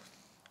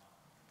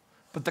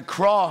 But the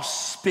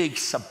cross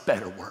speaks a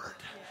better word.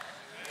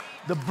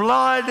 The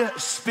blood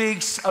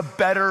speaks a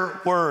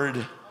better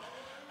word.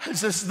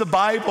 This is the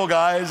Bible,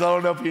 guys. I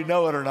don't know if you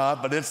know it or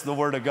not, but it's the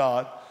Word of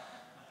God.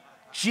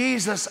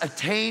 Jesus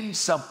attained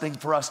something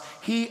for us.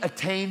 He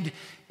attained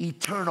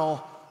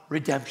eternal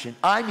redemption.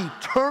 I'm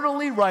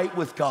eternally right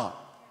with God,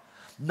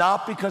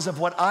 not because of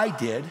what I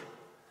did,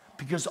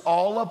 because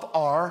all of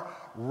our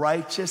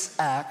righteous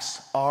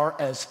acts are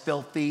as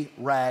filthy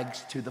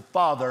rags to the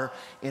Father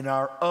in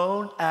our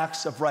own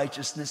acts of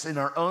righteousness, in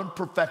our own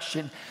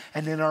perfection,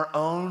 and in our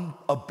own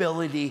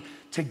ability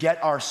to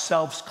get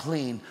ourselves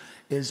clean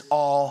is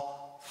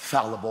all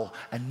fallible,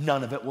 and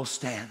none of it will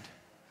stand.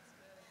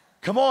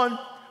 Come on.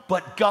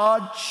 But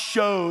God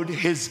showed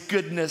his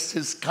goodness,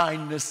 his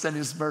kindness, and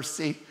his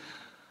mercy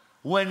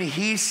when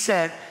he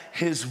sent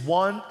his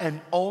one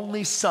and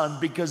only Son,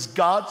 because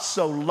God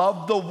so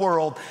loved the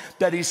world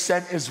that he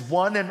sent his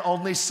one and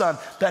only Son,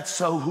 that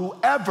so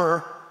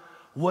whoever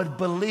would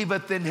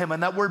believeth in him.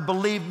 And that word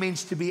believe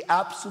means to be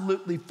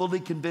absolutely fully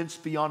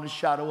convinced beyond a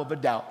shadow of a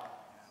doubt.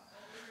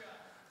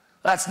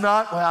 That's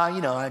not, well,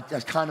 you know, I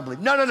kind of believe.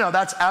 No.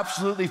 That's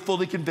absolutely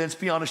fully convinced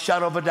beyond a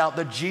shadow of a doubt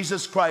that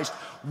Jesus Christ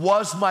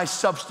was my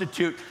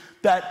substitute.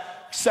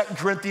 That 2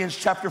 Corinthians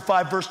chapter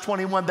 5, verse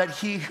 21, that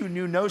he who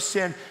knew no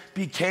sin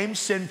became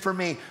sin for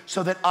me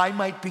so that I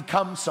might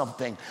become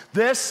something.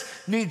 This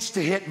needs to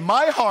hit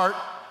my heart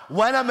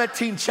when I'm at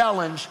Teen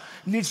Challenge.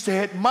 It needs to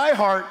hit my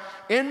heart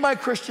in my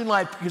Christian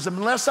life, because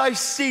unless I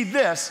see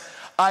this,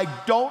 I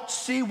don't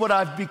see what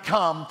I've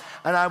become,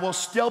 and I will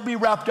still be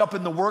wrapped up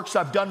in the works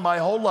I've done my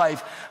whole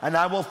life, and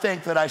I will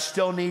think that I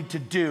still need to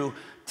do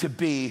to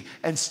be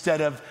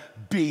instead of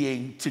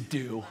being to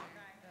do.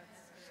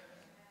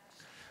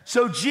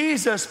 So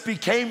Jesus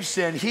became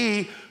sin.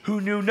 He who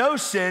knew no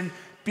sin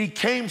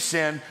became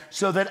sin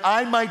so that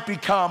I might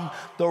become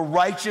the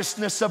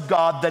righteousness of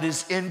God that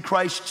is in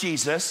Christ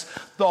Jesus.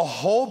 The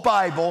whole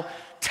Bible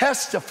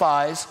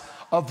testifies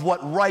of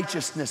what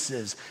righteousness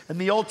is. In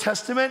the Old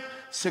Testament,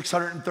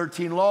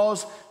 613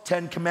 laws,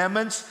 10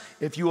 commandments.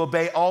 If you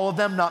obey all of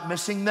them, not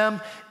missing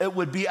them, it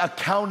would be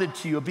accounted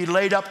to you. It would be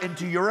laid up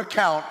into your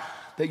account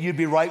that you'd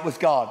be right with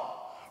God.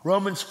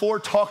 Romans 4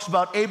 talks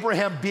about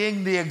Abraham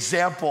being the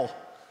example,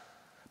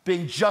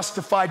 being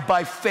justified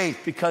by faith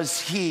because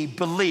he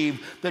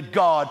believed that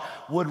God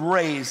would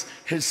raise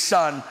his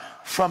son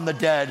from the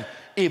dead,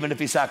 even if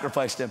he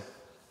sacrificed him.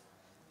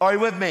 Are you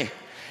with me?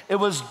 It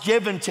was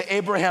given to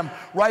Abraham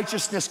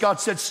righteousness. God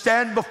said,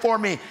 stand before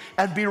me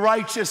and be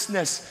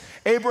righteousness.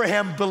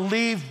 Abraham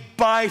believed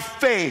by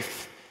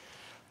faith.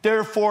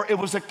 Therefore, it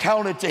was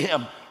accounted to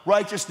him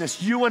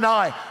righteousness. You and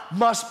I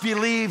must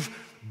believe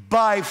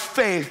by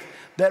faith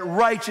that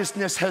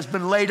righteousness has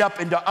been laid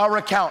up into our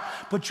account.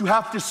 But you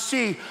have to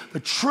see the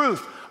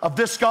truth of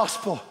this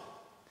gospel.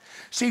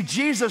 See,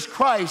 Jesus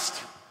Christ,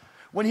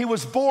 when he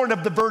was born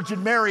of the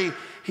Virgin Mary,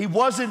 he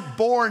wasn't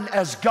born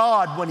as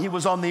God when he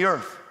was on the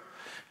earth.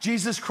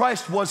 Jesus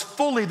Christ was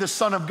fully the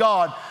Son of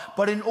God,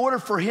 but in order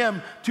for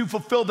him to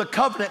fulfill the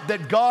covenant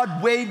that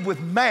God made with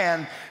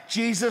man,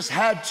 Jesus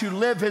had to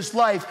live his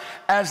life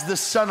as the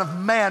Son of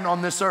Man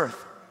on this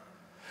earth.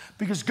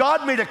 Because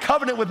God made a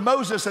covenant with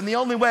Moses, and the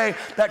only way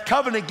that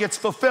covenant gets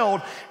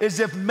fulfilled is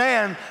if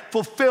man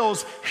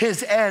fulfills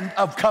his end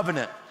of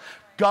covenant.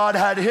 God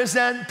had his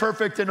end,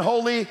 perfect and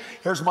holy.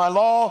 Here's my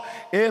law.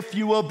 If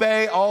you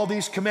obey all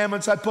these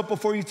commandments I put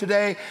before you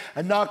today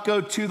and not go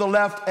to the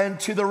left and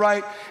to the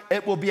right,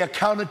 it will be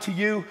accounted to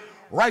you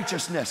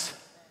righteousness.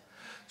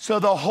 So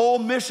the whole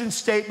mission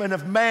statement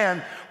of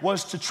man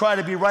was to try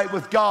to be right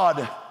with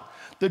God.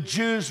 The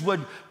Jews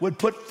would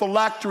put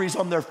phylacteries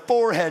on their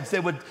foreheads. They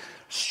would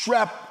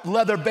strap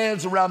leather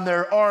bands around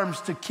their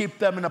arms to keep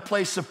them in a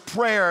place of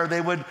prayer.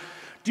 They would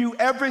do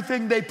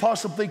everything they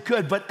possibly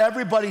could, but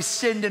everybody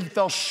sinned and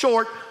fell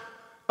short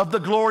of the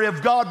glory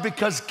of God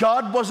because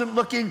God wasn't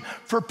looking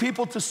for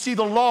people to see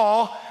the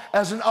law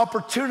as an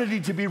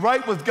opportunity to be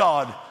right with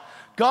God.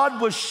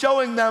 God was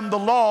showing them the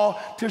law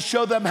to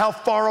show them how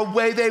far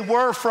away they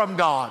were from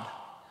God.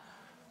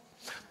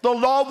 The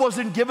law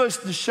wasn't given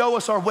to show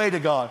us our way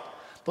to God.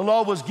 The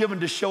law was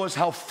given to show us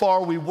how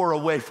far we were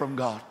away from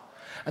God,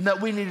 and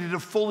that we needed to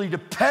fully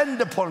depend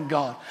upon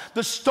God.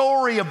 The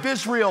story of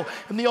Israel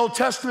in the Old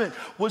Testament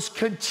was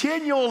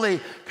continually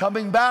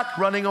coming back,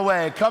 running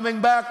away,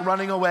 coming back,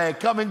 running away,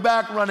 coming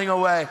back, running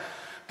away.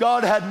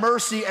 God had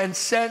mercy and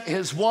sent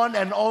his one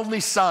and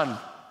only Son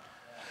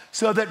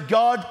so that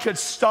God could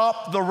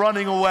stop the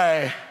running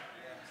away.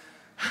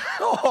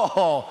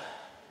 Oh,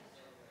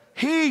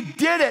 he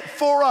did it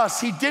for us.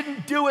 He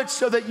didn't do it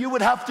so that you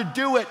would have to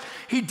do it.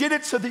 He did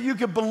it so that you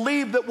could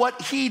believe that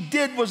what he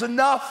did was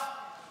enough.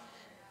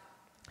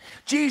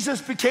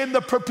 Jesus became the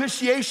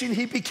propitiation.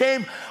 He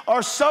became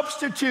our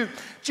substitute.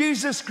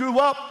 Jesus grew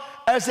up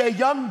as a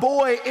young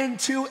boy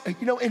into,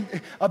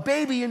 a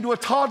baby, into a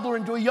toddler,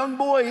 into a young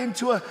boy,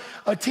 into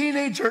a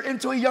teenager,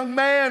 into a young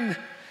man.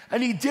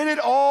 And he did it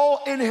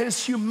all in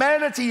his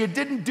humanity. He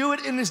didn't do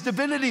it in his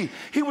divinity.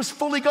 He was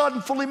fully God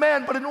and fully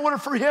man. But in order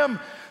for him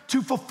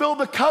to fulfill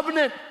the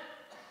covenant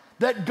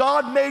that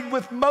God made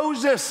with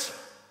Moses,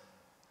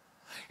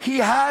 he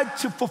had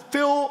to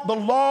fulfill the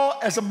law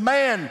as a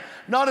man,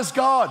 not as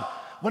God.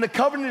 When a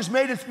covenant is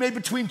made, it's made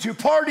between two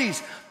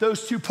parties.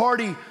 Those two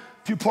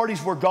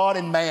parties were God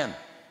and man.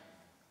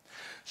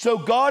 So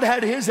God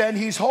had his end,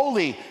 he's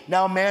holy.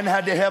 Now man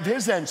had to have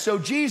his end. So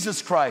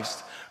Jesus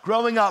Christ,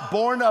 growing up,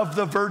 born of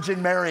the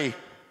Virgin Mary,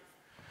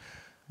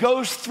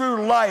 goes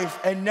through life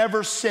and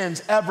never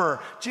sins, ever.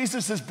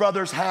 Jesus'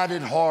 brothers had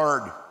it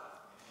hard.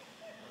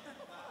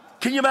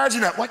 Can you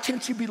imagine that? Why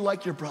can't you be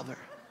like your brother?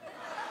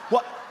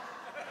 What?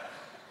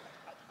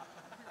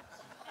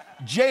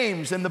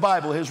 James in the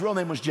Bible, his real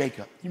name was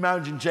Jacob. You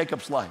imagine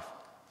Jacob's life.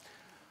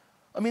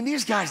 I mean,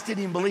 these guys didn't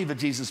even believe that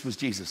Jesus was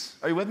Jesus.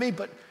 Are you with me?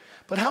 But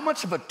how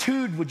much of a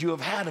dude would you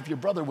have had if your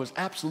brother was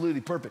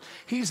absolutely perfect?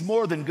 He's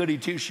more than goody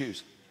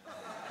two-shoes.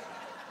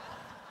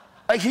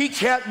 Like, he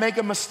can't make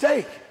a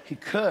mistake. He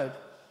could,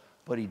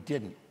 but he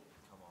didn't.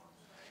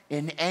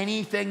 In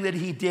anything that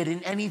he did,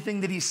 in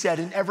anything that he said,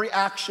 in every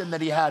action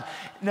that he had,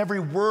 in every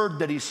word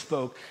that he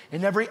spoke,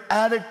 in every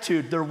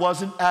attitude, there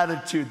wasn't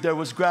attitude, there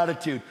was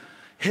gratitude.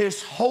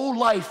 His whole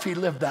life, he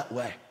lived that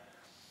way.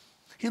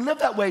 He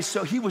lived that way,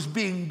 so he was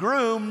being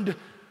groomed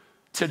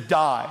to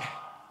die.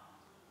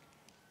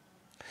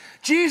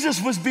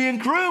 Jesus was being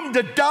groomed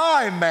to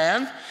die,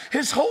 man,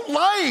 his whole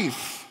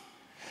life.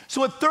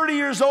 So at 30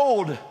 years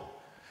old,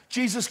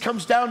 Jesus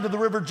comes down to the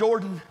River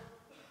Jordan,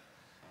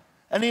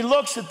 and he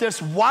looks at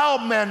this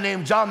wild man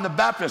named John the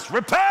Baptist.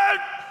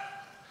 Repent!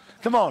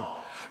 Come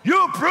on.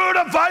 You brood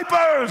of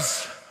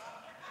vipers!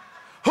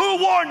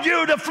 Who warned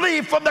you to flee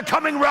from the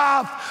coming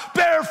wrath?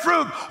 Bear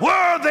fruit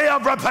worthy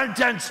of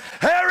repentance.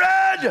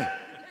 Herod!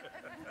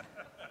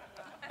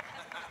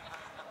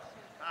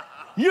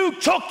 You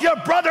took your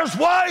brother's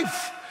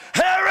wife.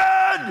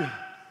 Herod!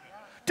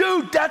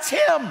 Dude, that's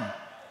him.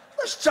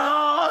 That's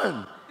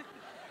John.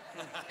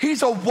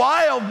 He's a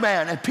wild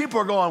man. And people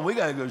are going, we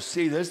got to go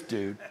see this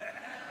dude.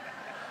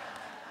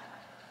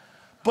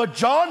 But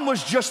John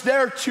was just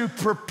there to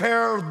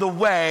prepare the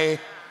way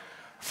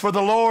for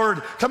the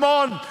Lord. Come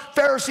on,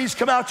 Pharisees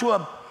come out to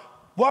him.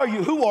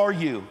 Who are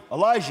you?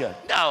 Elijah?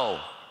 No.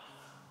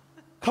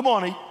 Come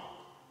on,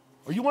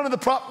 are you one of the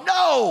prophets?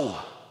 No.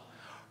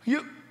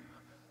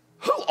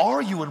 Who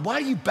are you and why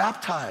do you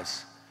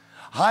baptize?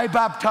 I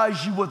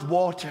baptize you with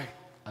water.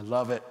 I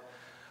love it.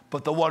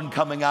 But the one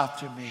coming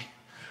after me,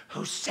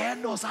 whose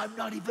sandals I'm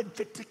not even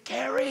fit to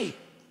carry,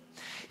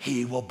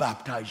 he will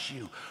baptize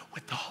you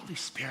with the Holy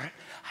Spirit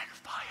and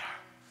fire.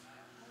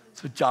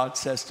 So John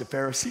says to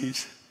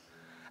Pharisees,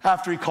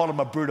 after he called them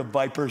a brood of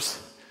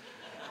vipers,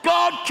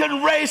 God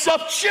can raise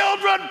up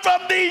children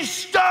from these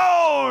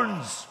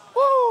stones.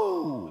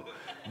 Woo!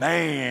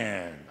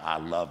 Man, I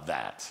love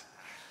that.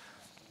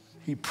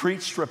 He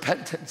preached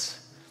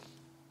repentance.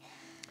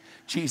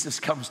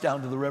 Jesus comes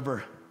down to the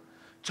river.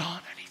 John,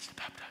 I need you to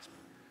baptize me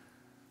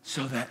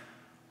so that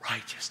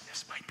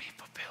righteousness might be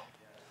fulfilled.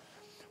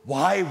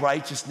 Why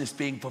righteousness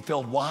being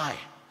fulfilled? Why?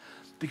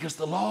 Because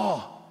the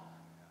law,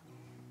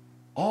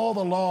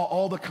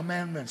 all the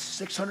commandments,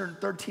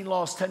 613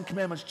 laws, 10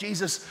 commandments,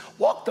 Jesus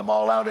walked them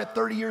all out at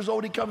 30 years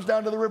old. He comes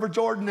down to the River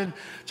Jordan, and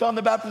John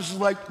the Baptist is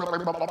like,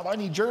 I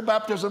need your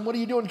baptism. What are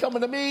you doing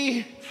coming to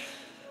me?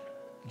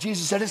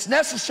 Jesus said, it's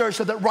necessary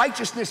so that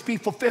righteousness be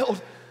fulfilled.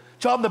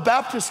 John the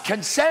Baptist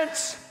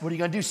consents. What are you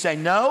going to do, say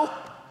no?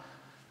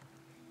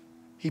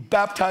 He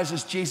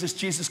baptizes Jesus.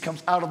 Jesus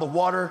comes out of the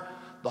water.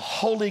 The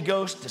Holy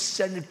Ghost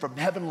descended from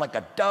heaven like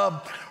a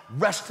dove,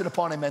 rested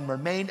upon him and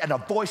remained, and a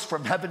voice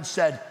from heaven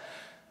said,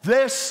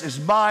 this is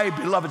my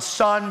beloved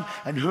Son,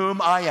 in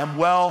whom I am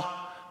well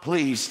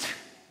pleased.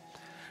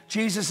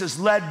 Jesus is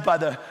led by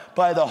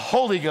the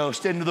Holy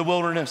Ghost into the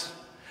wilderness.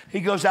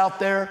 He goes out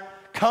there,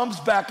 comes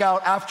back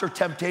out after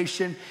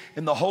temptation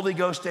in the Holy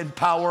Ghost and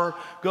power,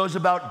 goes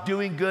about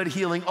doing good,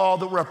 healing all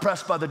that were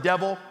oppressed by the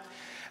devil,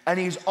 and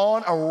he's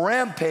on a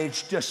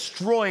rampage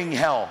destroying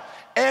hell.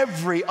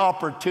 Every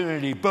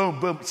opportunity,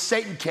 boom, boom.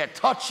 Satan can't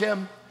touch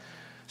him.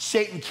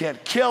 Satan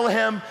can't kill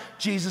him.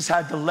 Jesus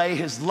had to lay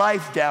his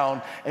life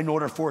down in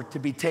order for it to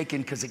be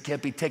taken, because it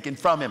can't be taken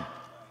from him.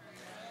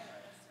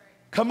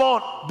 Come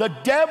on, the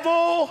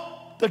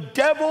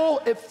devil,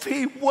 if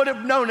he would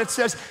have known, it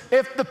says,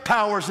 if the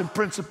powers and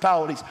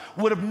principalities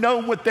would have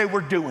known what they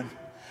were doing,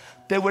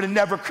 they would have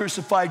never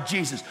crucified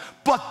Jesus,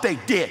 but they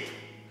did.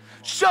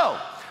 So,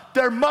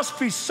 there must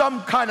be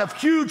some kind of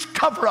huge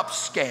cover-up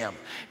scam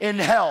in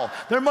hell.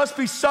 There must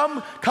be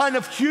some kind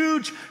of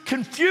huge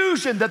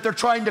confusion that they're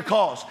trying to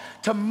cause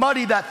to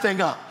muddy that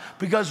thing up,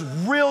 because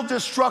real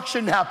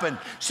destruction happened.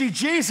 See,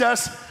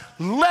 Jesus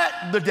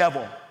let the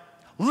devil,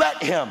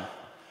 let him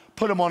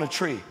put him on a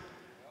tree.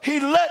 He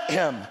let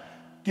him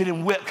get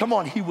him whipped. Come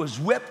on, he was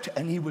whipped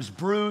and he was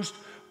bruised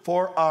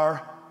for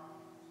our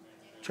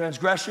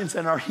transgressions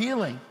and our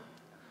healing.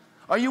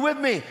 Are you with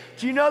me?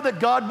 Do you know that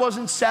God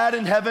wasn't sad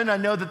in heaven? I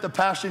know that the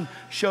Passion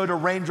showed a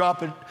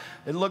raindrop.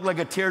 It looked like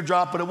a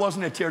teardrop, but it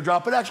wasn't a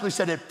teardrop. It actually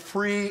said it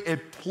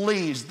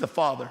pleased the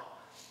Father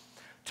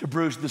to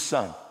bruise the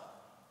Son.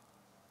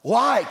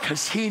 Why?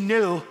 Because he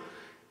knew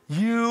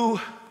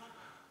you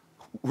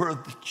were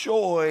the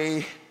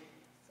joy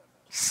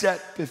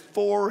set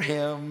before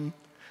him.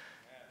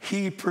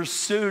 He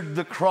pursued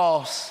the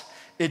cross.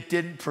 It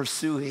didn't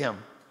pursue him.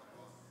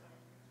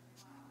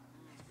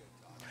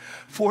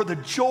 For the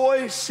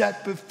joy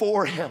set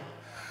before him,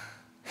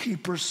 he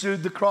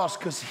pursued the cross,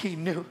 because he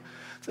knew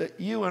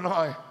that you and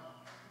I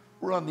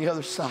were on the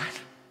other side.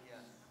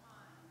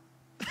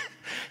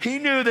 He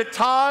knew that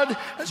Todd,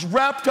 as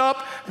wrapped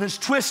up and as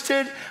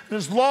twisted and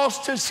as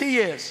lost as he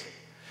is,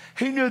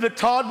 he knew that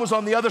Todd was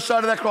on the other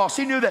side of that cross.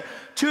 He knew that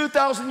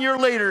 2,000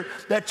 years later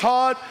that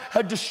Todd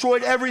had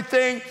destroyed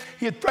everything.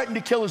 He had threatened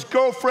to kill his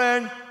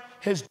girlfriend.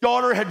 His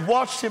daughter had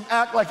watched him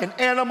act like an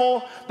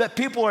animal, that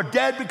people are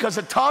dead because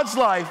of Todd's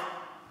life.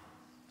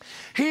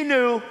 He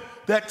knew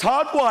that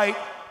Todd White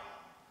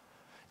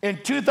in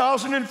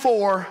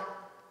 2004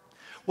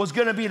 was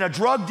going to be in a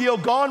drug deal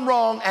gone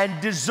wrong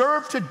and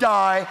deserved to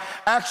die,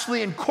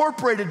 actually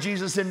incorporated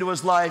Jesus into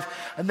his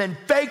life, and then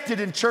faked it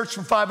in church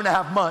for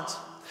 5.5 months.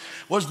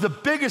 Was the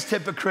biggest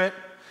hypocrite.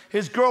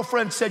 His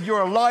girlfriend said,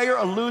 you're a liar,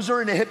 a loser,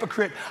 and a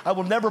hypocrite. I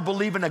will never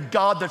believe in a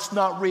God that's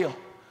not real.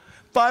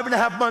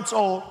 5.5 months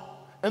old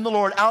in the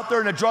Lord, out there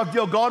in a drug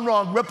deal gone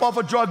wrong, rip off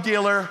a drug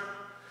dealer,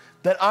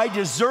 that I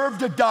deserve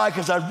to die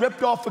because I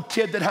ripped off a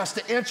kid that has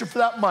to answer for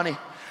that money.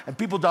 And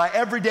people die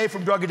every day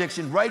from drug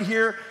addiction right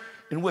here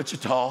in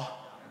Wichita.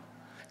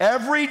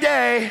 Every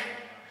day,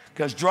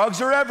 because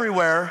drugs are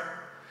everywhere.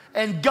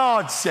 And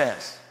God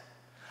says,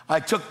 I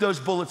took those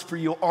bullets for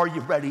you. Are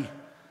you ready?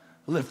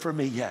 Live for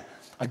me yet.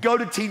 I go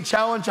to Teen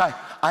Challenge.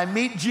 I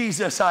meet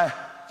Jesus. I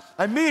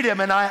meet him,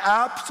 and I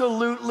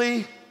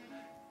absolutely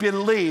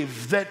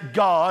believe that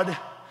God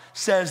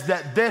says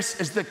that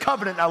this is the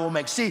covenant I will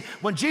make. See,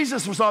 when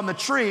Jesus was on the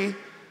tree,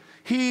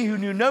 he who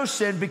knew no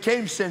sin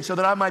became sin so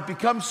that I might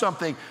become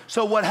something.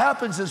 So what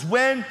happens is,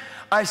 when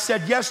I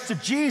said yes to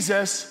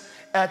Jesus,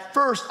 at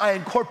first I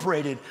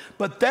incorporated,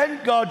 but then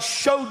God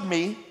showed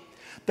me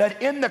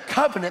that in the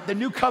covenant, the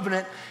new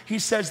covenant, he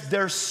says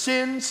their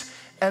sins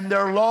and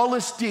their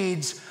lawless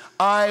deeds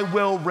I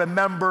will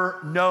remember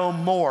no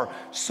more.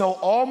 So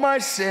all my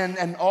sin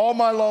and all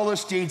my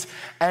lawless deeds,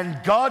 and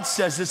God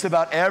says this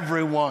about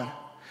everyone.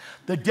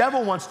 The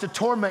devil wants to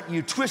torment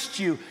you, twist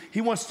you.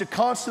 He wants to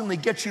constantly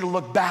get you to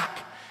look back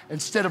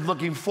instead of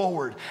looking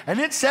forward. And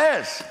it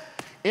says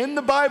in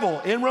the Bible,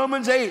 in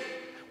Romans 8,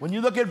 when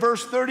you look at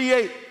verse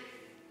 38,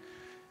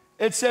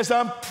 it says,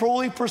 I'm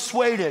fully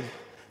persuaded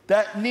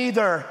that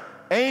neither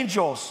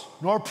angels,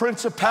 nor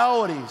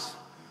principalities,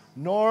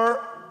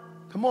 nor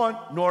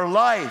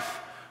life,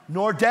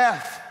 nor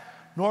death,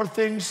 nor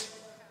things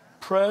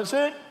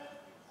present.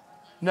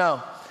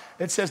 No,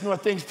 it says nor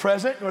things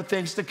present, nor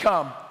things to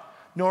come,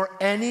 nor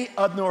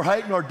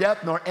height, nor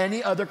depth, nor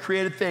any other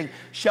created thing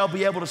shall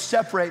be able to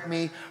separate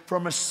me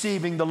from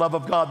receiving the love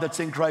of God that's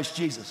in Christ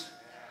Jesus.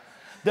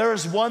 There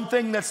is one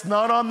thing that's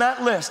not on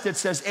that list. It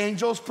says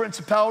angels,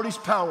 principalities,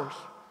 powers.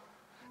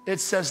 It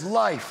says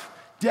life,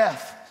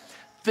 death,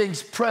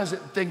 things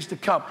present, things to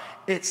come.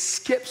 It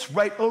skips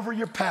right over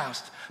your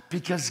past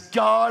because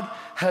God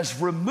has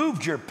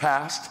removed your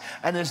past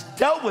and has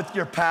dealt with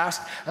your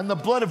past, and the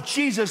blood of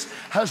Jesus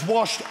has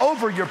washed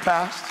over your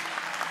past.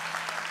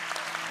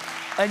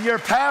 And your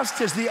past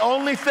is the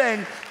only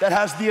thing that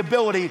has the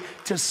ability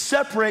to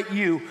separate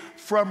you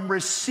from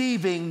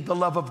receiving the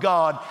love of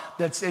God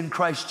that's in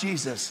Christ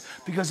Jesus.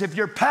 Because if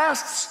your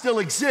past still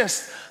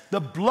exists, the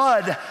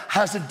blood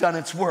hasn't done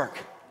its work.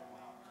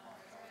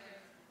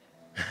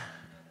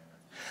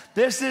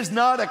 This is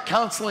not a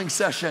counseling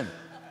session.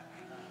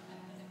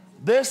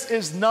 This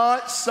is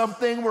not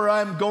something where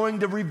I'm going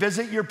to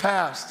revisit your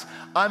past.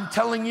 I'm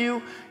telling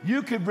you,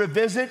 you could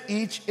revisit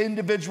each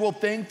individual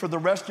thing for the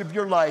rest of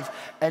your life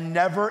and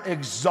never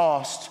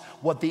exhaust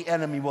what the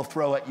enemy will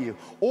throw at you.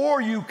 Or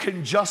you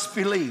can just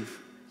believe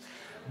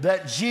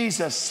that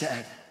Jesus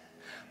said,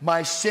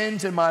 my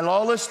sins and my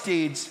lawless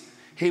deeds,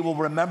 he will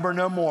remember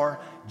no more.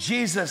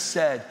 Jesus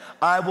said,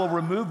 I will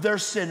remove their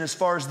sin as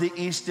far as the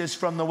east is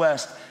from the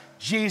west.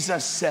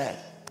 Jesus said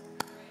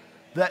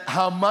that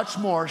how much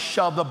more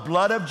shall the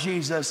blood of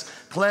Jesus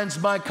cleanse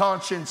my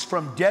conscience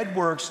from dead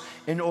works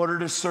in order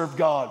to serve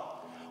God.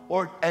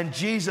 And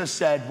Jesus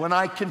said, when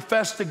I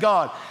confess to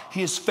God,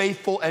 he is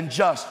faithful and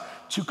just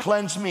to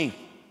cleanse me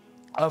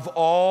of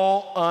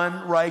all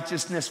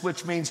unrighteousness,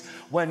 which means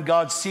when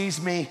God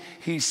sees me,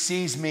 he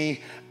sees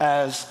me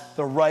as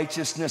the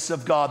righteousness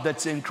of God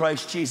that's in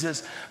Christ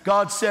Jesus.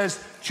 God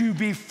says to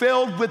be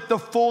filled with the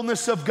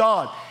fullness of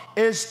God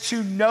is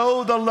to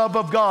know the love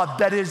of God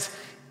that is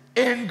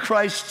in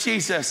Christ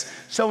Jesus.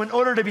 So in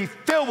order to be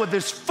filled with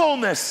this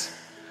fullness,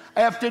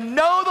 I have to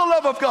know the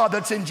love of God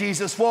that's in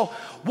Jesus. Well,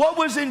 what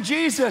was in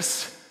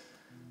Jesus?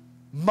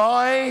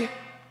 My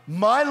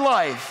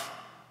life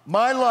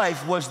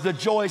was the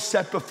joy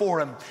set before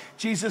him.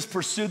 Jesus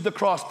pursued the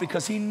cross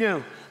because he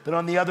knew that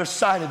on the other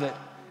side of it,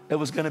 it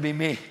was going to be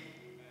me.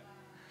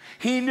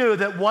 He knew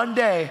that one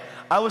day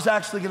I was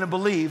actually going to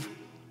believe,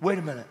 wait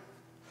a minute,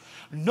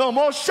 no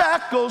more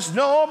shackles,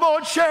 no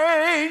more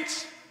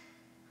chains.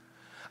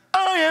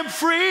 I am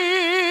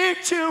free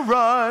to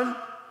run.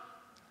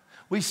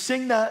 We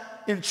sing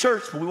that in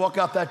church when we walk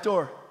out that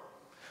door.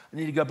 I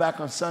need to go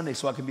back on Sunday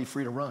so I can be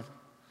free to run.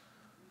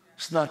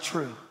 It's not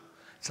true.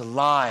 It's a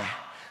lie.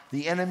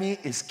 The enemy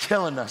is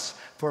killing us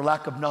for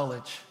lack of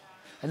knowledge.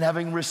 And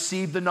having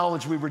received the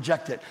knowledge, we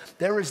reject it.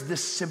 There is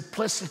this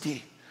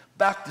simplicity.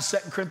 Back to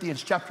 2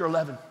 Corinthians chapter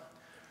 11.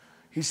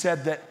 He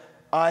said that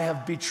I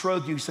have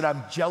betrothed you. He said,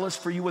 I'm jealous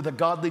for you with a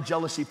godly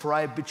jealousy, for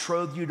I have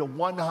betrothed you to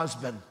one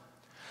husband,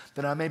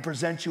 that I may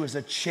present you as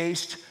a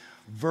chaste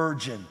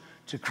virgin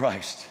to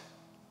Christ.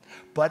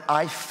 But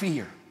I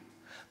fear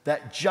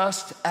that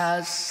just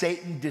as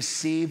Satan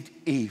deceived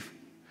Eve,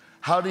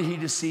 how did he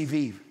deceive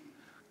Eve?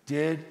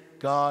 Did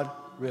God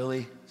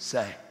really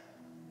say?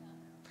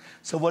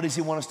 So what does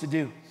he want us to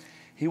do?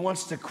 He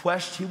wants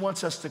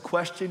us to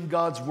question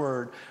God's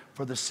word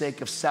for the sake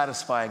of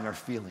satisfying our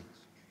feelings.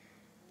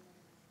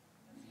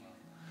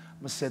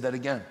 I'm going to say that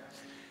again.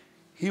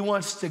 He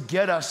wants to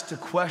get us to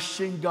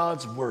question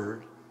God's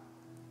word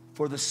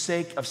for the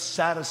sake of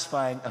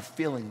satisfying a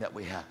feeling that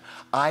we have.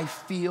 I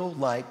feel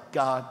like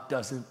God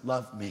doesn't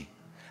love me.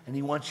 And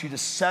he wants you to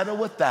settle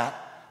with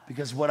that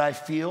because what I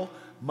feel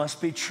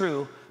must be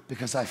true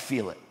because I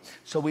feel it.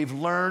 So we've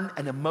learned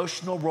an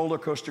emotional roller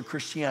coaster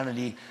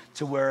Christianity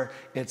to where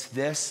it's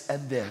this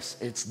and this.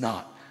 It's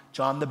not.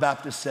 John the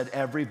Baptist said,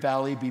 every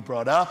valley be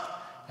brought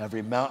up,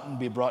 every mountain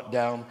be brought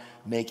down,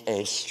 make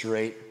a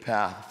straight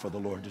path for the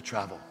Lord to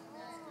travel.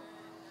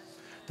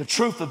 The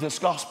truth of this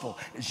gospel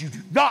is you do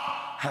not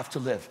have to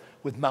live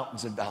with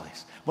mountains and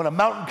valleys. When a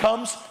mountain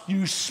comes,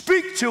 you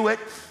speak to it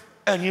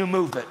and you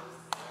move it.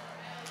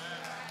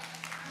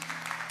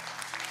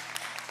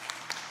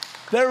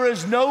 There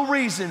is no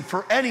reason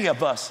for any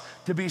of us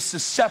to be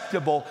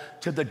susceptible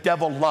to the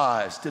devil's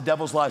lies.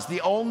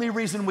 The only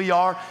reason we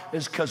are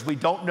is because we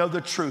don't know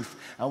the truth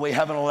and we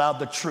haven't allowed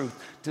the truth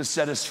to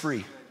set us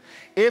free.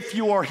 If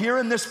you are here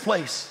in this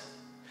place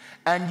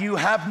and you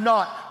have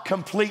not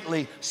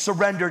completely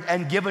surrendered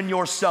and given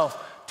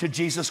yourself to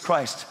Jesus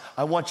Christ,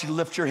 I want you to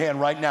lift your hand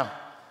right now.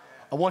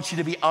 I want you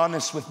to be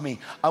honest with me.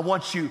 I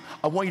want you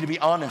to be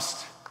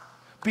honest.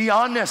 Be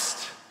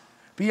honest.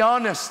 Be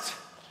honest.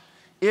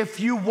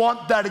 If you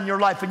want that in your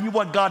life and you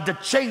want God to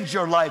change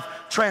your life,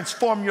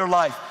 transform your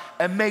life,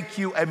 and make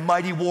you a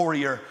mighty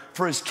warrior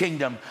for his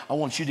kingdom, I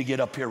want you to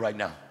get up here right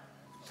now.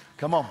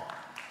 Come on.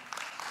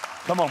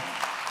 Come on.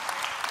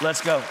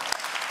 Let's go.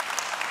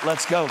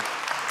 Let's go.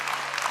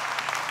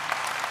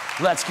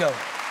 Let's go.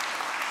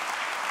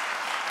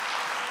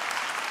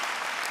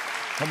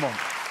 Come on.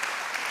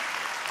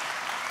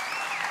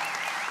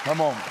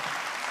 Come on.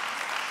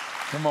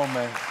 Come on,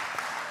 man.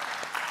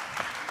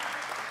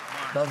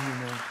 Love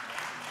you, man.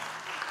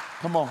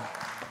 Come on.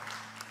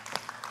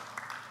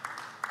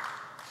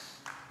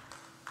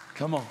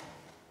 Come on.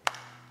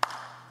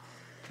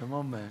 Come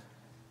on, man.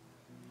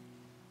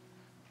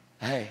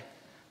 Hey,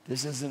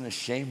 this isn't a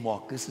shame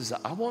walk.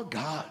 I want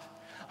God.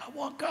 I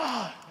want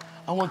God.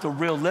 I want the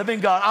real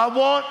living God. I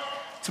want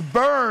to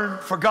burn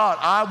for God.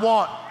 I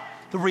want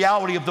the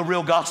reality of the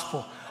real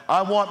gospel.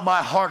 I want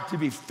my heart to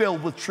be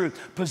filled with truth,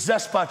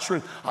 possessed by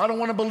truth. I don't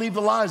want to believe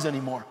the lies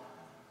anymore.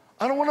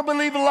 I don't want to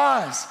believe the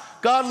lies.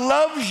 God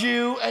loves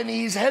you, and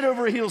he's head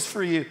over heels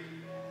for you.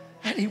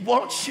 And he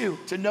wants you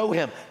to know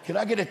him. Can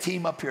I get a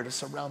team up here to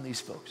surround these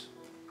folks?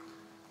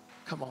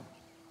 Come on.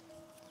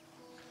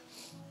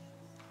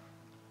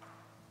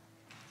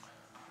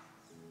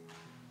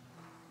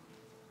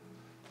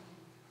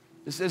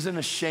 This isn't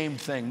a shame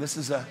thing. This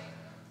is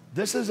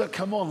a,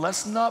 come on,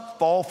 let's not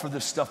fall for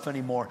this stuff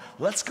anymore.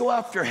 Let's go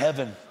after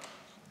heaven.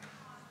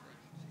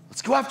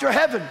 Let's go after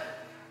heaven.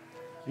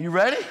 Are you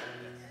ready?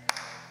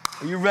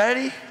 Are you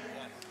ready?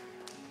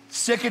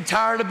 Sick and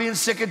tired of being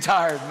sick and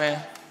tired,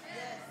 man.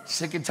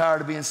 Sick and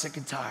tired of being sick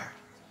and tired.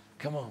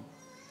 Come on.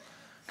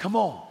 Come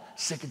on.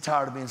 Sick and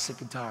tired of being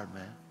sick and tired,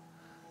 man.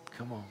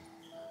 Come on.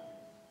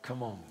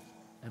 Come on.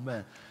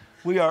 Amen.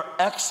 We are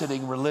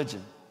exiting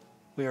religion.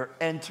 We are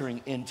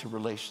entering into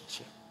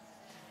relationship.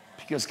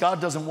 Because God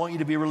doesn't want you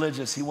to be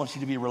religious. He wants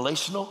you to be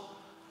relational.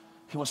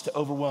 He wants to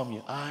overwhelm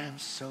you. I am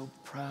so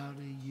proud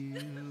of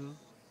you.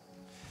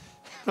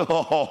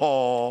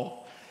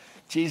 Oh,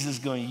 Jesus is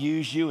going to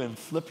use you and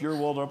flip your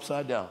world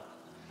upside down.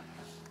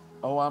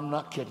 Oh, I'm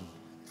not kidding.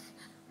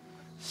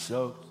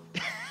 So,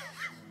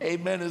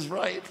 amen is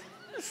right.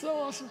 It's so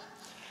awesome.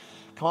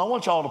 Come on, I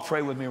want y'all to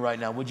pray with me right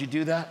now. Would you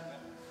do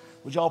that?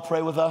 Would y'all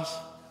pray with us?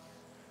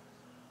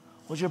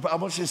 I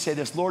want you to say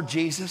this, Lord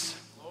Jesus.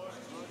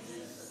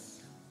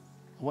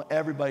 I want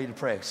everybody to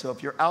pray. So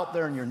if you're out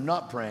there and you're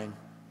not praying,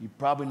 you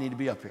probably need to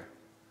be up here.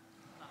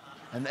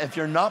 And if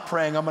you're not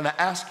praying, I'm going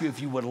to ask you if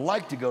you would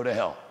like to go to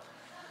hell.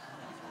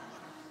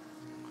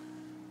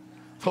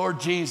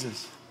 Lord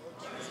Jesus.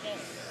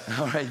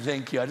 All right,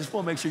 thank you. I just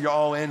want to make sure you're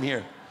all in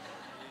here.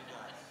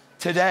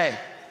 Today,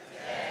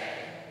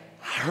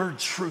 I heard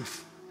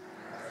truth.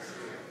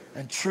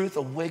 And truth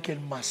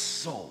awakened my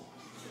soul.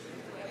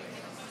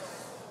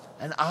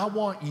 And I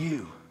want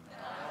you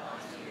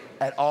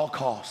at all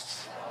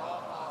costs.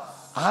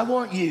 I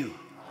want you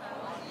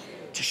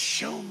to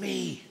show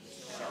me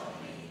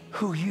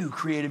who you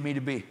created me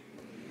to be.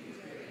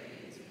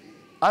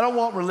 I don't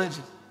want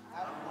religion.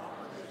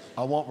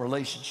 I want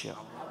relationship.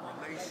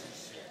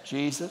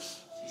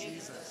 Jesus,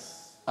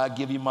 I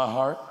give you my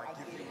heart.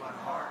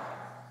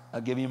 I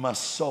give you my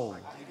soul.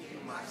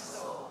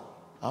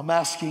 I'm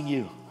asking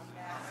you,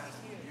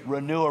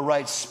 renew a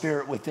right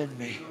spirit within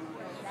me.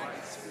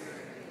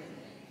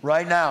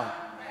 Right now,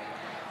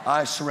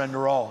 I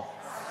surrender all.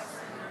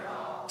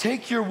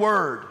 Take your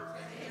word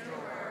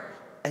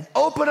and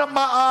open up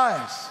my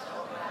eyes.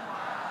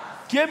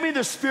 Give me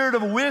the spirit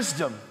of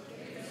wisdom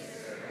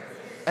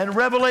and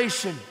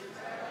revelation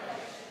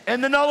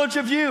and the knowledge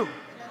of you.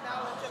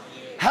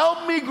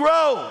 Help me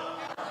grow.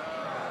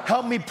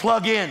 Help me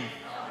plug in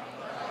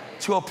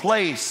to a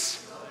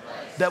place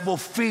that will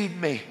feed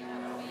me,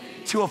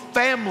 to a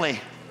family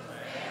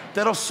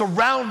that'll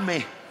surround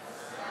me.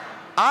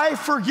 I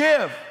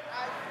forgive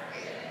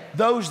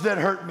those that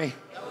hurt me.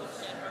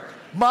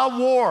 My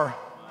war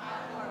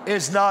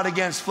is not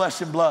against flesh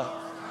and blood.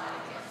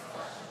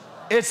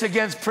 It's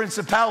against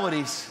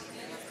principalities.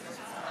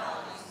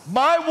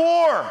 My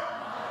war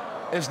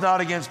is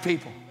not against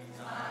people.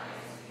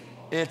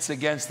 It's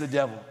against the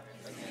devil.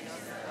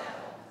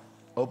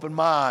 Open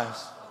my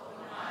eyes.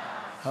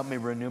 Help me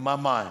renew my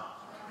mind.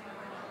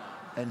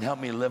 And help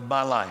me live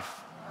my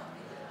life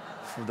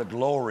for the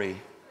glory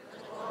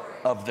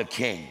of the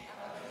King.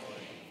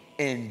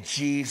 In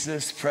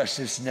Jesus'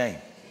 precious name.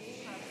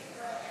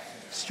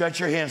 Stretch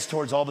your hands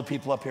towards all the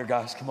people up here,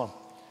 guys. Come on.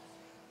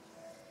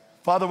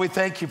 Father, we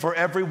thank you for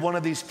every one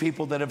of these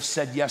people that have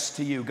said yes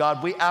to you.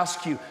 God, we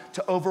ask you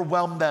to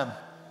overwhelm them,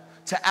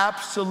 to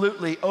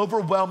absolutely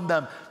overwhelm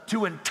them,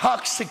 to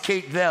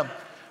intoxicate them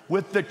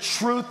with the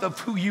truth of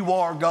who you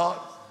are, God,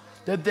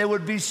 that they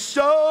would be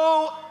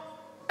so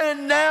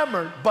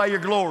enamored by your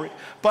glory,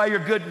 by your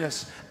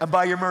goodness, and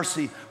by your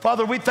mercy.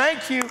 Father, we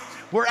thank you.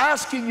 We're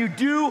asking you,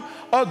 do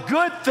a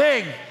good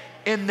thing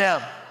in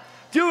them.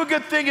 Do a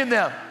good thing in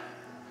them.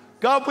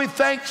 God, we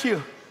thank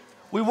you.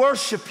 We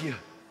worship you.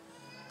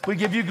 We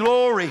give you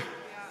glory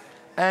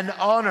and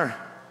honor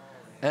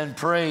and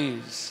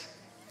praise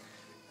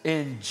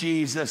in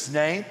Jesus'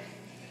 name.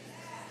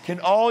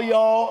 Can all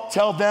y'all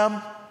tell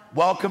them,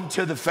 welcome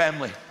to the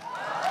family?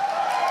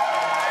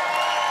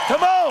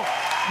 Come on.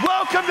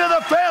 Welcome to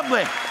the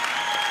family.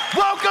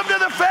 Welcome to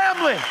the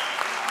family.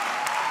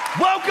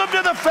 Welcome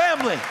to the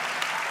family.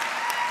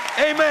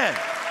 Amen.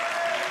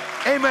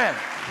 Amen.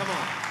 Come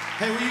on.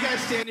 Hey, will you guys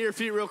stand to your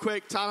feet real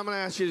quick? Todd, I'm going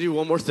to ask you to do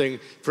one more thing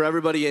for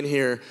everybody in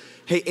here.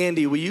 Hey,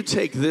 Andy, will you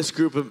take this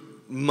group of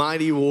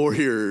mighty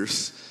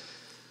warriors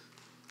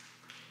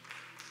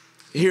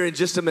here in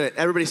just a minute?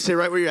 Everybody stay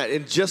right where you're at.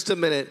 In just a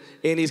minute,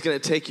 Andy's going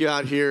to take you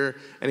out here,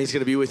 and he's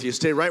going to be with you.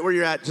 Stay right where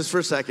you're at just for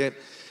a second.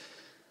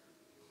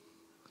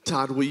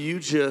 Todd, will you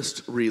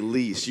just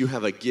release? You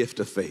have a gift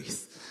of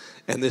faith,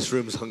 and this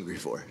room's hungry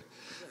for it.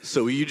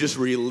 So will you just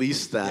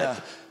release that?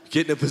 Yeah.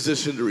 Get in a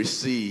position to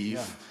receive.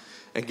 Yeah.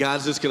 And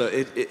God's just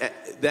gonna,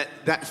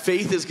 that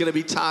faith is gonna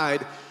be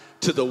tied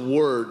to the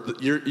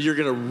word. You're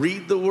gonna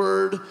read the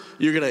word,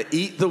 you're gonna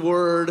eat the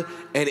word,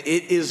 and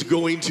it is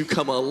going to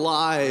come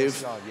alive.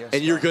 Yes, God. Yes,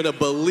 and you're God. gonna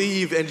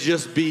believe and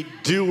just be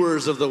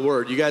doers of the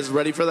word. You guys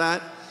ready for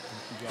that?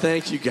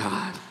 Thank you,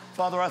 God.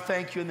 Father, I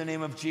thank you in the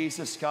name of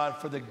Jesus, God,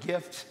 for the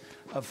gift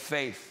of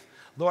faith.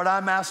 Lord,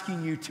 I'm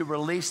asking you to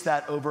release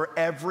that over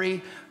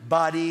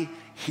everybody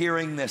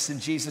hearing this in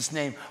Jesus'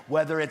 name,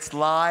 whether it's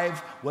live,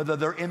 whether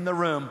they're in the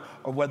room,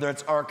 or whether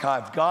it's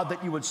archived. God,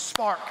 that you would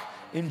spark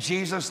in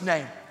Jesus'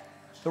 name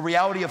the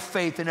reality of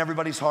faith in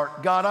everybody's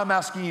heart. God, I'm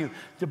asking you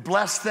to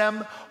bless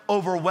them,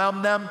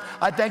 overwhelm them.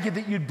 I thank you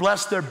that you'd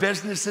bless their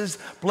businesses,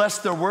 bless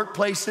their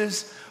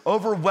workplaces,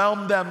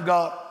 overwhelm them,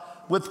 God,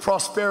 with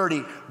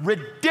prosperity.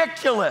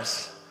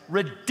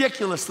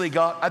 Ridiculously,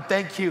 God, I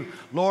thank you,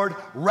 Lord,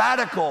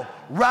 radical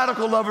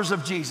lovers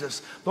of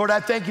Jesus. Lord, I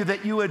thank you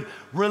that you would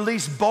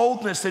release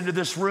boldness into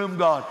this room,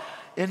 God,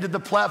 into the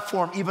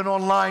platform, even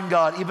online,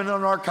 God, even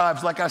on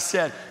archives, like I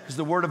said, because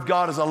the word of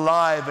God is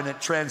alive and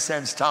it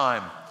transcends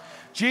time.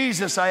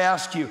 Jesus, I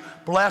ask you,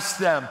 bless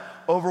them,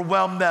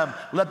 overwhelm them,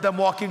 let them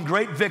walk in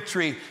great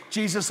victory.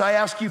 Jesus, I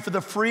ask you for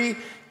the free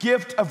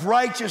gift of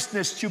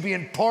righteousness to be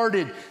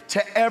imparted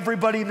to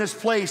everybody in this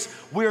place.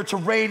 We are to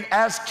reign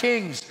as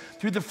kings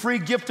through the free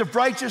gift of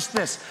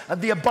righteousness and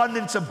the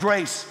abundance of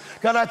grace.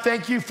 God, I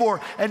thank you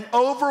for an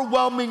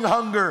overwhelming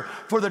hunger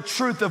for the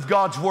truth of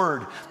God's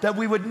word, that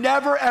we would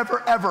never,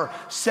 ever, ever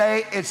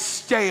say it's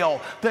stale,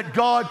 that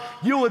God,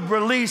 you would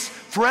release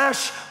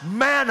fresh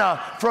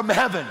manna from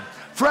heaven,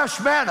 fresh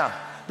manna,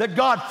 that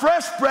God,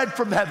 fresh bread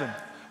from heaven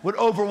would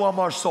overwhelm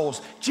our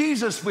souls.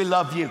 Jesus, we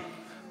love you.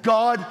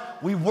 God,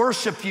 we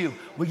worship you.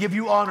 We give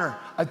you honor.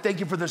 I thank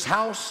you for this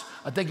house.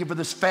 I thank you for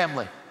this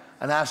family.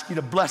 And I ask you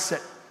to bless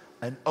it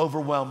and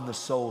overwhelm the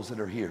souls that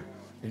are here.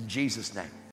 In Jesus' name.